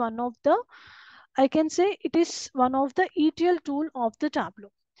Prep is one of the, I can say it is one of the ETL tool of the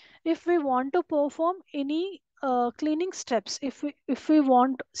Tableau. If we want to perform any cleaning steps, if we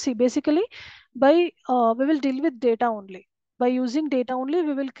want, see basically by we will deal with data only. By using data only,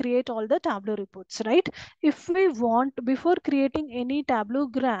 we will create all the Tableau reports, right? If we want, before creating any Tableau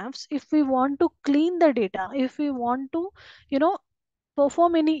graphs, if we want to clean the data, if we want to, you know,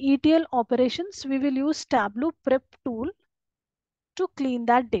 perform any ETL operations, we will use Tableau Prep tool to clean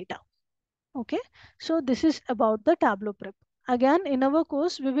that data. Okay, so this is about the Tableau Prep. Again, in our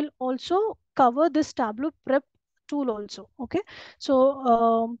course, we will also cover this Tableau Prep tool also. Okay,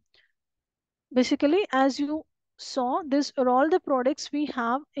 so basically, as you saw, this are all the products we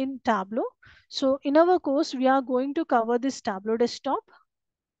have in Tableau. So in our course, we are going to cover this Tableau desktop.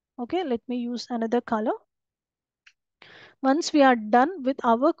 Okay, let me use another color. Once we are done with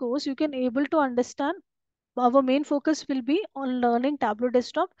our course, you can able to understand our main focus will be on learning Tableau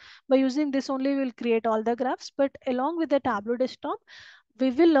desktop. By using this only, we will create all the graphs. But along with the Tableau desktop, we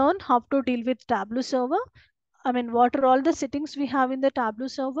will learn how to deal with Tableau server. I mean, what are all the settings we have in the Tableau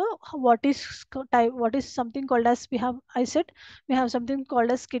server? What is something called as we have? I said we have something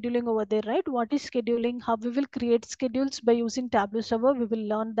called as scheduling over there, right? What is scheduling? How we will create schedules by using Tableau server? We will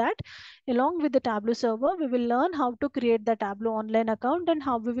learn that. Along with the Tableau server, we will learn how to create the Tableau online account and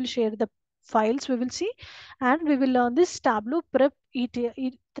how we will share the files. We will see, and we will learn this Tableau Prep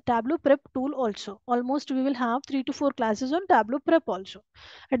the Tableau Prep tool also. Almost we will have 3 to 4 classes on Tableau Prep also.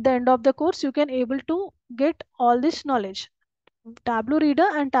 At the end of the course, you can able to get all this knowledge. Tableau Reader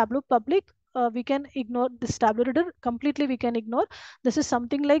and Tableau Public, we can ignore this. Tableau Reader completely we can ignore. This is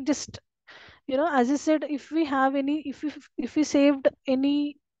something like just, you know, as I said, if we have any, if we saved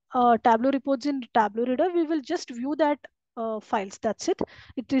any Tableau reports in Tableau Reader, we will just view that files. That's it.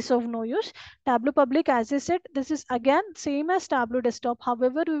 It is of no use. Tableau Public, as I said, this is again same as Tableau Desktop.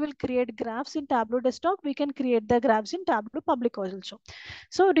 However, we will create graphs in Tableau Desktop. We can create the graphs in Tableau Public also.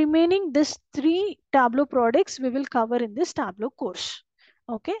 So remaining this 3 Tableau products we will cover in this Tableau course.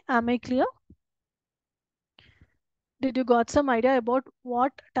 Okay, am I clear? Did you got some idea about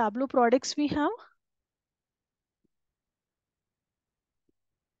what Tableau products we have?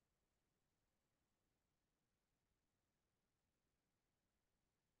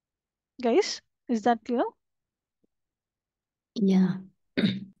 Guys, is that clear? Yeah.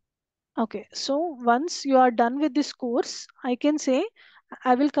 Okay, so once you are done with this course, I can say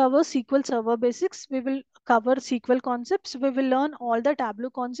I will cover SQL Server basics. We will cover SQL concepts. We will learn all the Tableau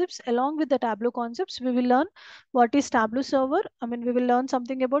concepts. Along with the Tableau concepts, we will learn what is Tableau Server. I mean, we will learn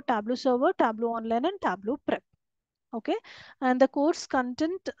something about Tableau Server, Tableau Online, and Tableau Prep. Okay, and the course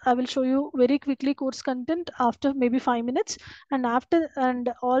content, I will show you very quickly course content after maybe 5 minutes. And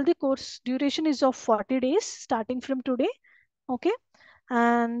all the course duration is of 40 days starting from today. Okay,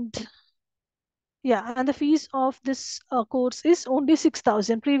 and yeah, and the fees of this course is only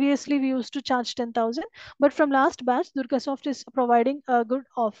 6,000. Previously, we used to charge 10,000, but from last batch, DurgaSoft is providing a good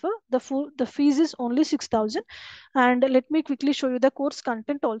offer. The fees is only 6,000. And let me quickly show you the course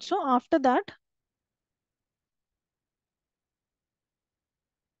content also. After that,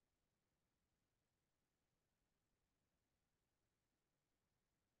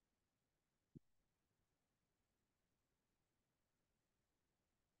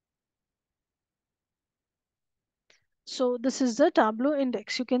 so this is the Tableau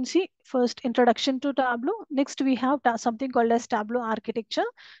index. You can see first introduction to Tableau. Next we have something called as Tableau architecture,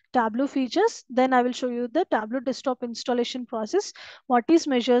 Tableau features. Then I will show you the Tableau desktop installation process. What is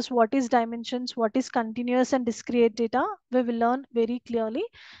measures, what is dimensions, what is continuous and discrete data. We will learn very clearly.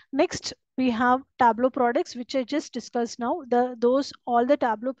 Next we have Tableau products, which I just discussed now. Those all the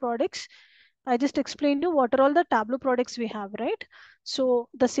Tableau products. I just explained you what are all the Tableau products we have, right? So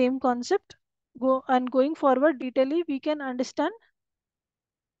the same concept. Going forward detailedly, we can understand.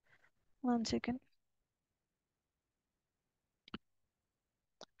 One second.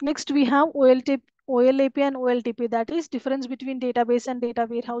 Next, we have OLAP and OLTP. That is difference between database and data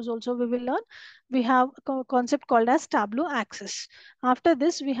warehouse. Also, we will learn. We have a concept called as Tableau access. After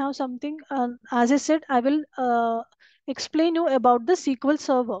this, we have something. As I said, I will explain you about the SQL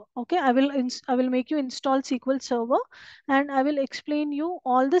Server. Okay, I will make you install SQL Server, and I will explain you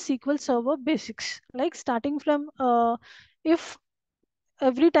all the SQL Server basics. Like starting from if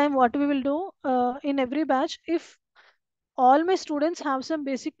every time what we will do in every batch, if all my students have some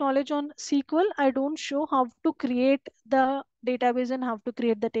basic knowledge on SQL. I don't show how to create the database and how to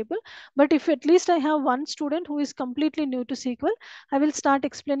create the table. But if at least I have one student who is completely new to SQL, I will start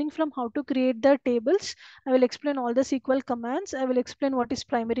explaining from how to create the tables. I will explain all the SQL commands. I will explain what is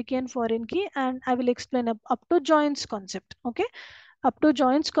primary key and foreign key, and I will explain up to joins concept. Okay, up to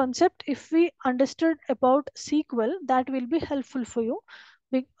joins concept, if we understood about SQL, that will be helpful for you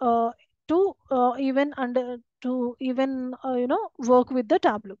to even under to even work with the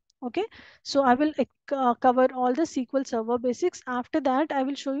Tableau. Okay, so I will cover all the SQL Server basics. After that, I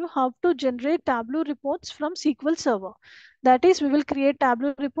will show you how to generate Tableau reports from SQL Server. That is, we will create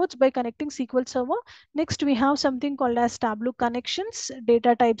Tableau reports by connecting SQL Server. Next, we have something called as Tableau connections,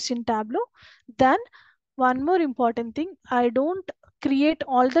 data types in Tableau. Then one more important thing, I don't create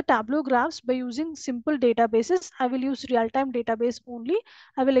all the Tableau graphs by using simple databases. I will use real-time database only.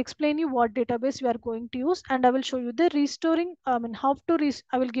 I will explain you what database we are going to use, and I will show you the restoring, how to,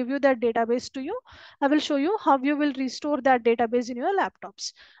 I will give you that database to you. I will show you how you will restore that database in your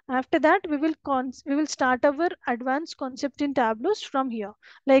laptops. After that, we will start our advanced concept in Tableaus from here.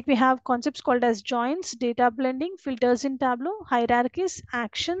 Like we have concepts called as joins, data blending, filters in Tableau, hierarchies,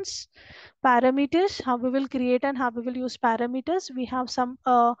 actions, parameters, how we will create and how we will use parameters. We have some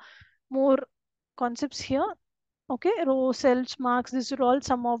more concepts here. Okay, row, cells, marks, these are all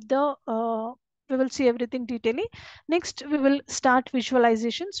some of the we will see everything detailing. Next, we will start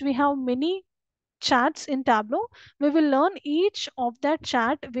visualizations. We have many charts in Tableau. We will learn each of that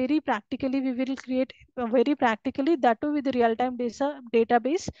chart very practically. We will create very practically, that too with the real-time data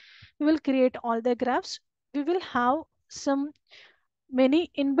database. We will create all the graphs. We will have some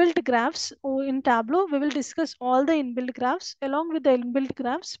many inbuilt graphs in Tableau. We will discuss all the inbuilt graphs. Along with the inbuilt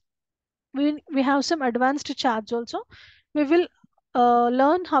graphs, we have some advanced charts also. We will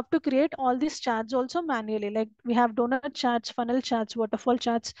learn how to create all these charts also manually. Like we have donut charts, funnel charts, waterfall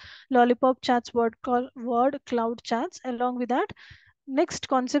charts, lollipop charts, word cloud charts. Along with that, next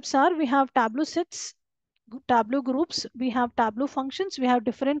concepts are, we have Tableau sets, Tableau groups, we have Tableau functions, we have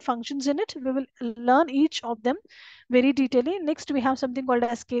different functions in it. We will learn each of them very detailedly. Next, we have something called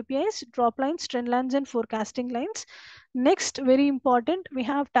as KPIs, drop lines, trend lines, and forecasting lines. Next, very important, we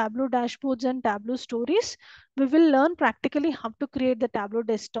have Tableau dashboards and Tableau stories. We will learn practically how to create the Tableau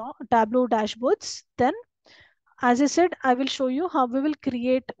desktop, Tableau dashboards. Then, as I said, I will show you how we will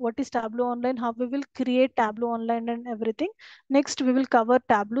create what is Tableau Online, how we will create Tableau Online and everything. Next, we will cover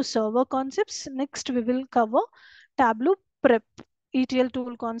Tableau server concepts. Next, we will cover Tableau prep ETL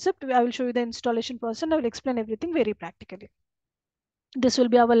tool concept. I will show you the installation process. I will explain everything very practically. This will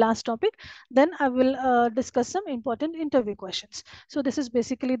be our last topic. Then I will discuss some important interview questions. So this is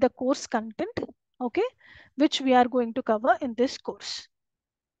basically the course content, okay, which we are going to cover in this course.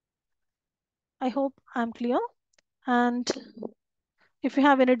 I hope I'm clear. And if you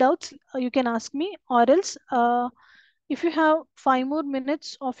have any doubts, you can ask me, or else if you have 5 more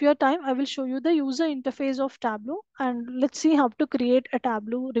minutes of your time, I will show you the user interface of Tableau, and let's see how to create a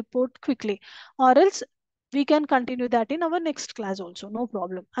Tableau report quickly. Or else we can continue that in our next class also, no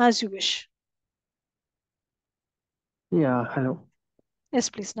problem, as you wish. Yeah, hello.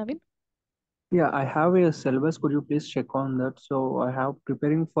 Yes, please, Naveen. Yeah, I have a syllabus. Could you please check on that? So I have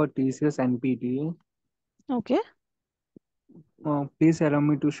preparing for TCS NPT. Okay, Please allow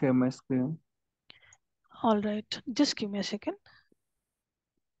me to share my screen. all right. Just give me a second.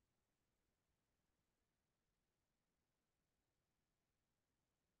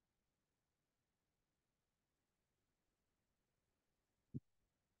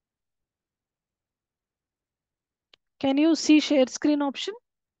 Can you see share screen option,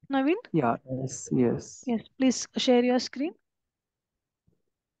 Naveen? Yeah, yes, yes. Yes, please share your screen.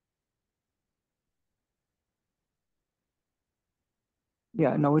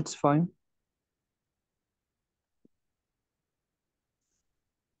 Yeah, now it's fine.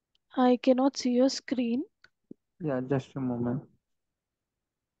 I cannot see your screen. Yeah, just a moment.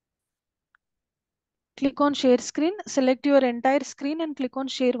 Click on share screen, select your entire screen and click on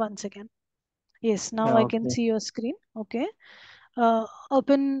share once again. Yes, now Yeah, I can okay. see your screen. Okay.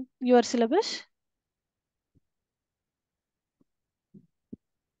 Open your syllabus.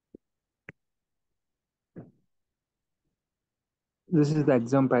 This is the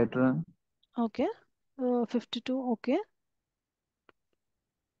exam pattern. Okay. 52. Okay.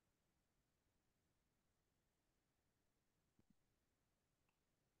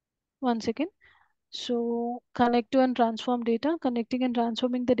 One second. So connect to and transform data, connecting and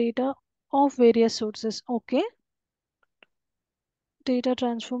transforming the data of various sources. Okay. Data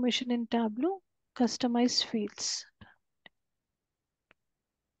transformation in Tableau, customize fields.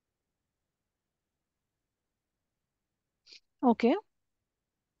 Okay.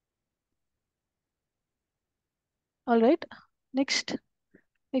 All right. Next,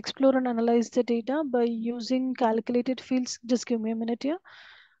 explore and analyze the data by using calculated fields. Just give me a minute here.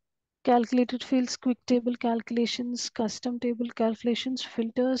 Calculated fields, quick table calculations, custom table calculations,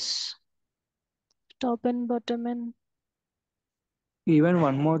 filters, top and bottom and Even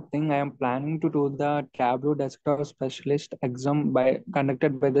one more thing, I am planning to do the Tableau Desktop Specialist exam by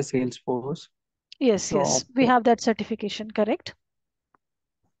conducted by the Salesforce. yes, So yes, we have that certification, correct?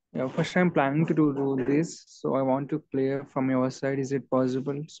 yeah, first I'm planning to do this. So I want to clear from your side. Is it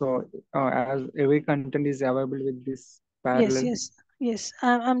possible? So as every content is available with this Yes, parallel. yes, yes.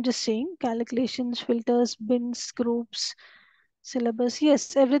 I'm just saying calculations, filters, bins, groups, syllabus.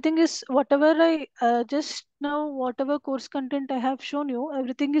 Yes, everything is whatever I just now, whatever course content I have shown you,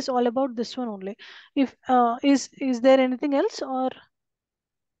 everything is all about this one only. If is there anything else, or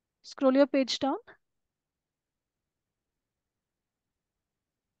scroll your page down?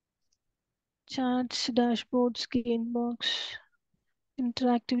 Charts, dashboards, gain box,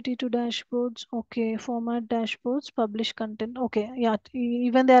 interactivity to dashboards. Okay, format dashboards, publish content. Okay, yeah,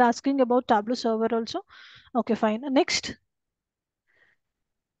 even they're asking about Tableau server also. Okay, fine. Next,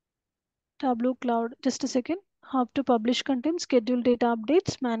 Tableau cloud. Just a second. How to publish content, schedule data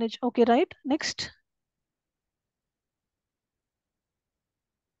updates, manage. Okay, right. Next,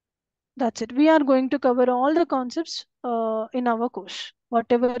 that's it. We are going to cover all the concepts in our course.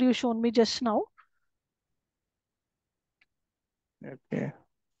 Whatever you shown me just now, Okay.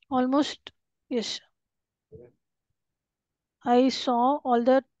 almost yes. I saw all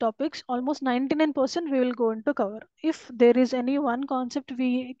the topics, almost 99% we will go into cover. If there is any one concept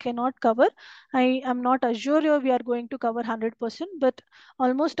we cannot cover, I am not assured we are going to cover 100%, but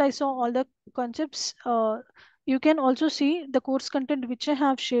almost I saw all the concepts. You can also see the course content which I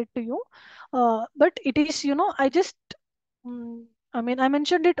have shared to you. But it is, I just, I mean, I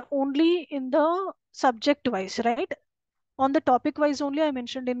mentioned it only in the subject wise, right? On the topic wise only I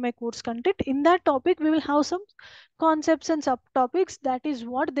mentioned in my course content. In that topic we will have some concepts and subtopics. That is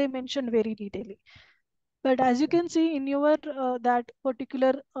what they mentioned very detailedly. But as you can see in your that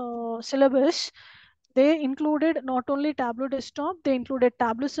particular syllabus, they included not only Tableau desktop, they included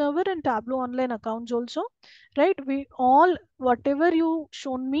Tableau server and Tableau online accounts also, right? We all, whatever you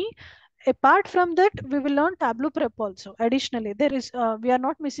shown me, apart from that we will learn Tableau prep also. Additionally, there is we are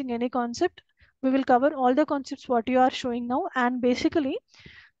not missing any concept. We will cover all the concepts what you are showing now. And basically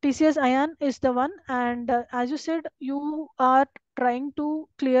TCS Ion is the one. And as you said, you are trying to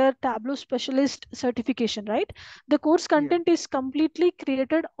clear Tableau specialist certification, right? The course Yeah. content is completely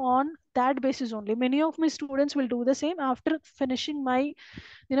created on that basis only. Many of my students will do the same after finishing my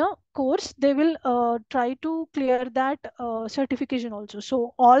course. They will try to clear that certification also.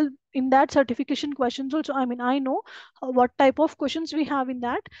 So all in that certification questions also, I mean, I know what type of questions we have in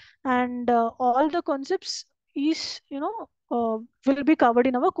that. And all the concepts is will be covered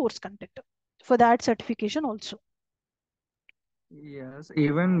in our course content for that certification also. Yes,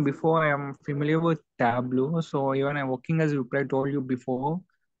 even before I am familiar with Tableau, so even I'm working as I told you before,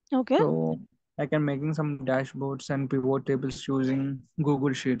 Okay. so I can making some dashboards and pivot tables using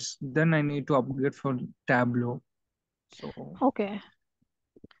Google Sheets. Then I need to upgrade for Tableau. So Okay,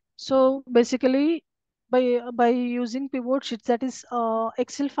 so basically by using pivot sheets, that is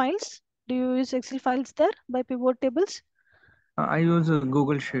Excel files. Do you use Excel files there by pivot tables? I use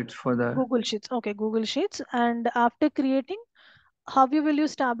Google Sheets for that. Google Sheets. Okay, Google Sheets. And after creating, how you will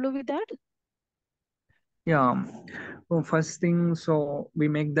use Tableau with that? Yeah. First thing, so we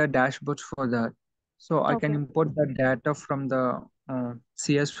make the dashboards for that. So I can Okay. import the data from the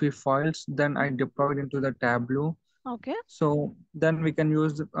CSV files. Then I Mm. deploy it into the Tableau. Okay. So then we can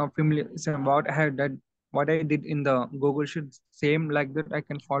use familiar. So what I did in the Google Sheet, same like that. I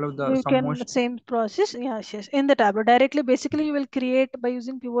can follow the You some more. can same process. Yes, yes. In the Tableau directly, basically you will create by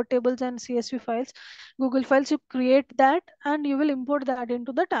using pivot tables and CSV files, Google files. You create that and you will import that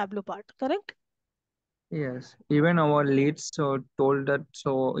into the Tableau part. Correct? Yes, even our leads so told that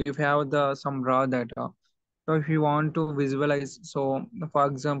so if you have the some raw data, so if you want to visualize, so for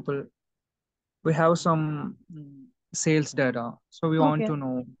example, we have some sales data, so we want Okay. to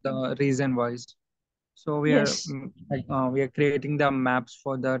know the reason wise. So Yes. we are creating the maps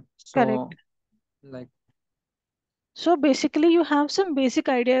for that. So Correct. like So basically, you have some basic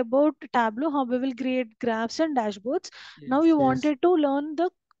idea about Tableau, how we will create graphs and dashboards. Now yes, you yes, wanted to learn the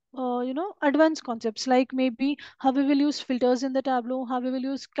advanced concepts, like maybe how we will use filters in the Tableau, how we will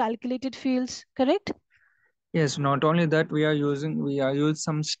use calculated fields. Correct? yes. Not only that, we are use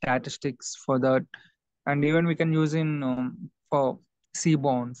some statistics for that, and even we can use in for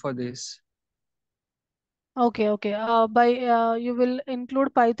Seaborn for this. Okay, okay. By you will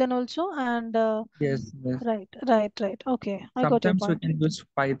include Python also, and Yes, yes. right, right, right. Okay, I got your Sometimes we point. can use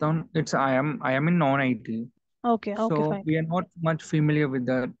Python. It's I am in non-IT, Okay, okay, so fine. we are not much familiar with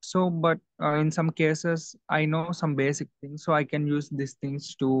that. So, but in some cases, I know some basic things, so I can use these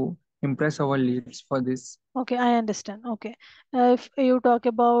things to impress our leads for this. Okay, I understand. Okay, if you talk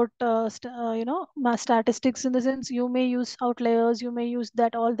about statistics, in the sense you may use outliers, you may use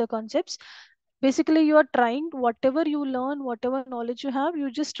that all the concepts. Basically, you are trying whatever you learn, whatever knowledge you have,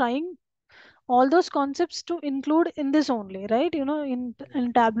 you're just trying all those concepts to include in this only, right? In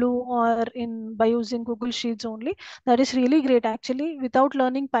Tableau or in by using Google Sheets only. That is really great actually. Without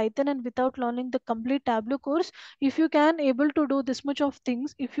learning Python and without learning the complete Tableau course, if you can able to do this much of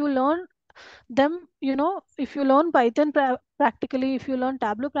things, if you learn them, if you learn Python practically, if you learn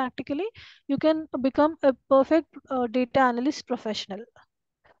Tableau practically, you can become a perfect data analyst professional.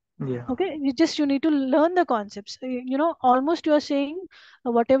 Yeah. Okay, you need to learn the concepts. Almost you are saying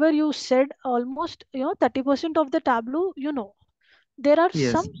whatever you said, almost 30% of the Tableau, there are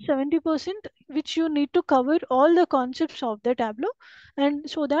some Yes. 70% which you need to cover all the concepts of the Tableau, and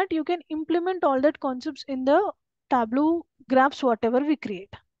so that you can implement all that concepts in the Tableau graphs whatever we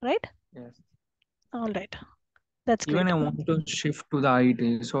create, right? Yes. All right, that's Even great. I want to shift to the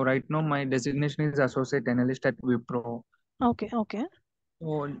IT. So right now my designation is associate analyst at Wipro. Okay, okay.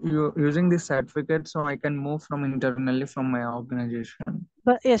 So you using this certificate, so I can move from internally from my organization.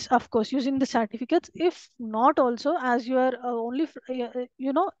 But yes, of course, using the certificates. If not, also as you are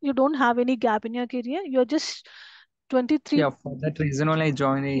you don't have any gap in your career. You're just Yeah, 23. for that reason only I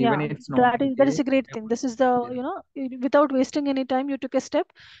joined. Even Yeah, it's not that is IT. a great I thing. want, This is the, yeah. without wasting any time, you took a step.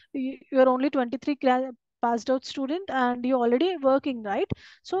 You're only 23 passed out student, and you're already working, right?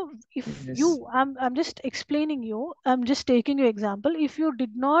 So if Yes. you, I'm just explaining you, I'm just taking you example. If you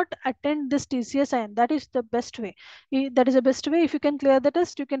did not attend this TCS, that is the best way. That is the best way. If you can clear the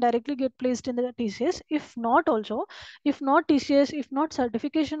test, you can directly get placed in the TCS. If not, also, if not TCS, if not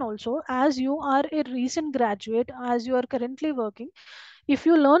certification, also, as you are a recent graduate, as you are currently working, if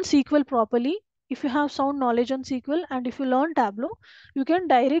you learn SQL properly, if you have sound knowledge on SQL, and if you learn Tableau, you can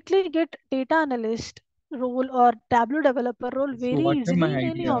directly get data analyst role or Tableau developer role So very what are my easily in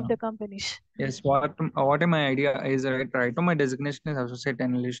any idea? of the companies. Yes, what my idea is, right now my designation is associate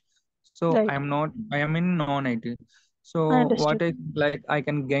analyst. So Right. I am in non-IT. I So what understood. I think, like I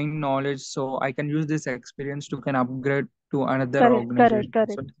can gain knowledge, so I can use this experience to can upgrade to another Correct, correct, organization.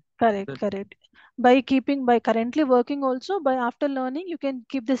 So correct, correct, that, correct. By currently working also, by after learning, you can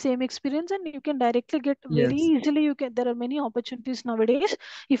keep the same experience and you can directly get very yes, easily. There are many opportunities nowadays.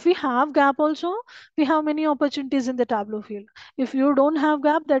 If we have gap also, we have many opportunities in the Tableau field. If you don't have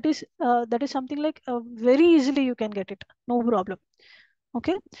gap, that is something like very easily you can get it. No problem.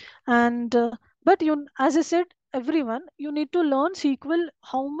 Okay, and but as I said, everyone, you need to learn SQL.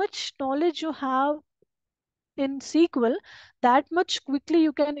 How much knowledge you have in SQL, that much quickly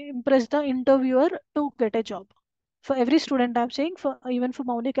you can impress the interviewer to get a job. For every student, I'm saying, for even for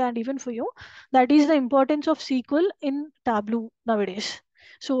Monica and even for you, that is the importance of SQL in Tableau nowadays.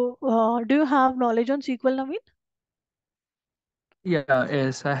 So, do you have knowledge on SQL, Naveen? yeah,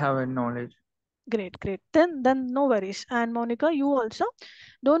 yes, I have a knowledge. Great, great. Then no worries. And Monica, you also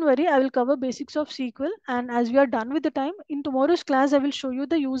don't worry. I will cover basics of SQL. And as we are done with the time, in tomorrow's class, I will show you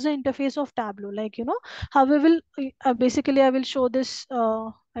the user interface of Tableau. Like how we will basically I will show this.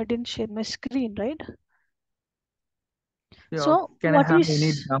 I didn't share my screen, right? Yeah, So can I what have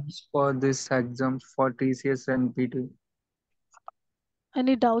any is dumps for this exams for TCS and PT?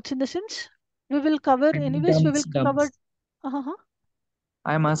 any doubts in the sense? We will cover I mean anyways. We will cover. dumps. Uh-huh.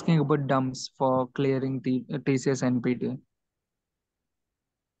 I am asking about dumps for clearing TCS and PT.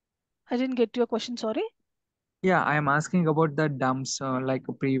 I didn't get your question. Sorry. Yeah, I am asking about the dumps, like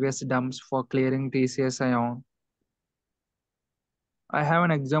previous dumps for clearing TCS Ion. I have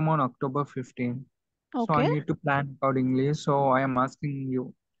an exam on October 15, so I Okay. need to plan accordingly. So I am asking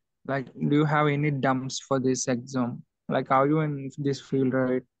you, like, do you have any dumps for this exam? Like, are you in this field,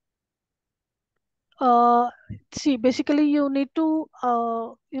 right? uh, See, basically you need to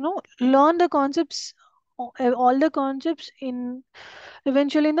learn the concepts, all the concepts in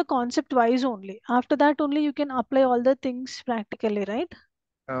eventually in the concept wise only. After that only you can apply all the things practically, right?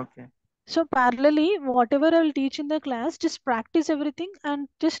 Okay. So parallelly, whatever I will teach in the class, just practice everything and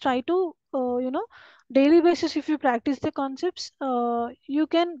just try to daily basis. If you practice the concepts, you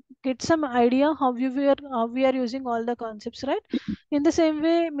can get some idea how we are using all the concepts, right? In the same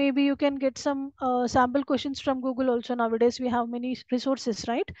way, maybe you can get some sample questions from Google also. Nowadays we have many resources,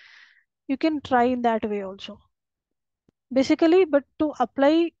 right? You can try in that way also, basically. But to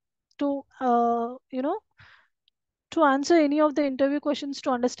apply to to answer any of the interview questions, to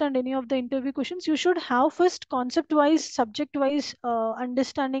understand any of the interview questions, you should have first concept wise, subject wise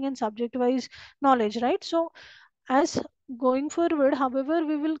understanding and subject wise knowledge, right? So as going forward, however,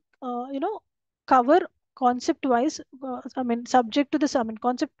 we will cover concept wise, I mean subject to the sum and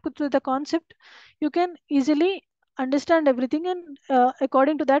concept to the concept, you can easily understand everything, and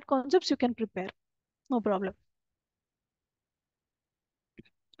according to that concepts you can prepare, no problem.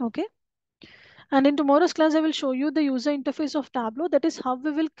 Okay. And in tomorrow's class, I will show you the user interface of Tableau. That is how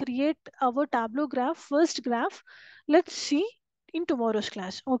we will create our Tableau graph, first graph. Let's see in tomorrow's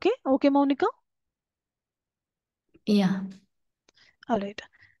class. Okay. Okay, Monica. Yeah. All right.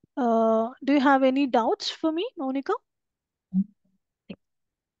 Do you have any doubts for me, Monica?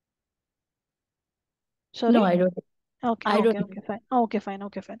 Sorry. No, I don't. Okay, I don't. fine. Okay, fine,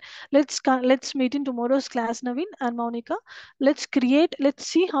 okay, fine. Let's meet in tomorrow's class, Naveen and Monica. Let's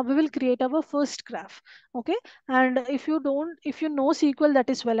see how we will create our first graph. Okay. And if you know SQL, that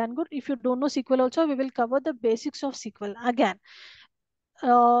is well and good. If you don't know SQL also, we will cover the basics of SQL. Again,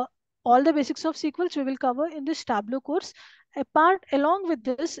 uh, all the basics of SQLs we will cover in this Tableau course. Along with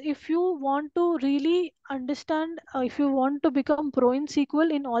this, if you want to really understand, if you want to become pro in SQL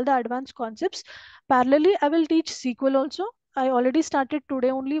in all the advanced concepts, parallelly I will teach SQL also. I already started today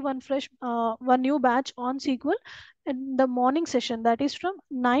only one new batch on SQL in the morning session, that is from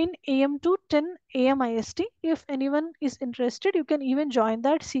 9 a.m. to 10 a.m. IST. If anyone is interested, you can even join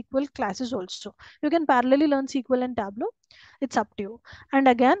that SQL classes also. You can parallelly learn SQL and Tableau. It's up to you. And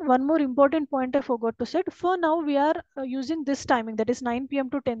again, one more important point I forgot to say. For now, we are using this timing, that is 9 p.m.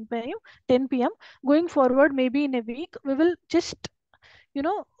 to 10 p.m. 10 p.m. Going forward, maybe in a week, we will just we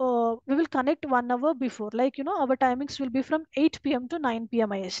will connect 1 hour before. Like our timings will be from 8 p.m. to 9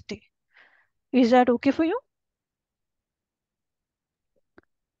 p.m. IST. Is that okay for you?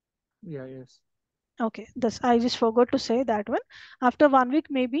 Yeah, yes. Okay, this I just forgot to say that one. After 1 week,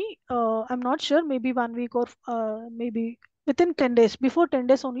 maybe I'm not sure. Maybe 1 week or maybe within 10 days. Before 10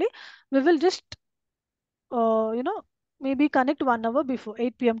 days only, we will just uh, you know, maybe connect 1 hour before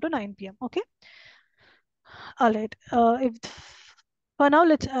 8 p.m. to 9 p.m. Okay. All right. If for now,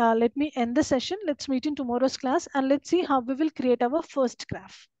 let me end the session. Let's meet in tomorrow's class and let's see how we will create our first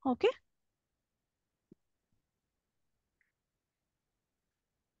graph. Okay.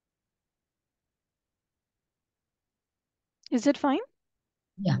 Is it fine?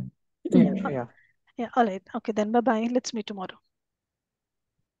 Yeah. Yeah, Uh, yeah. yeah. All right. Okay. Then bye bye. Let's meet tomorrow.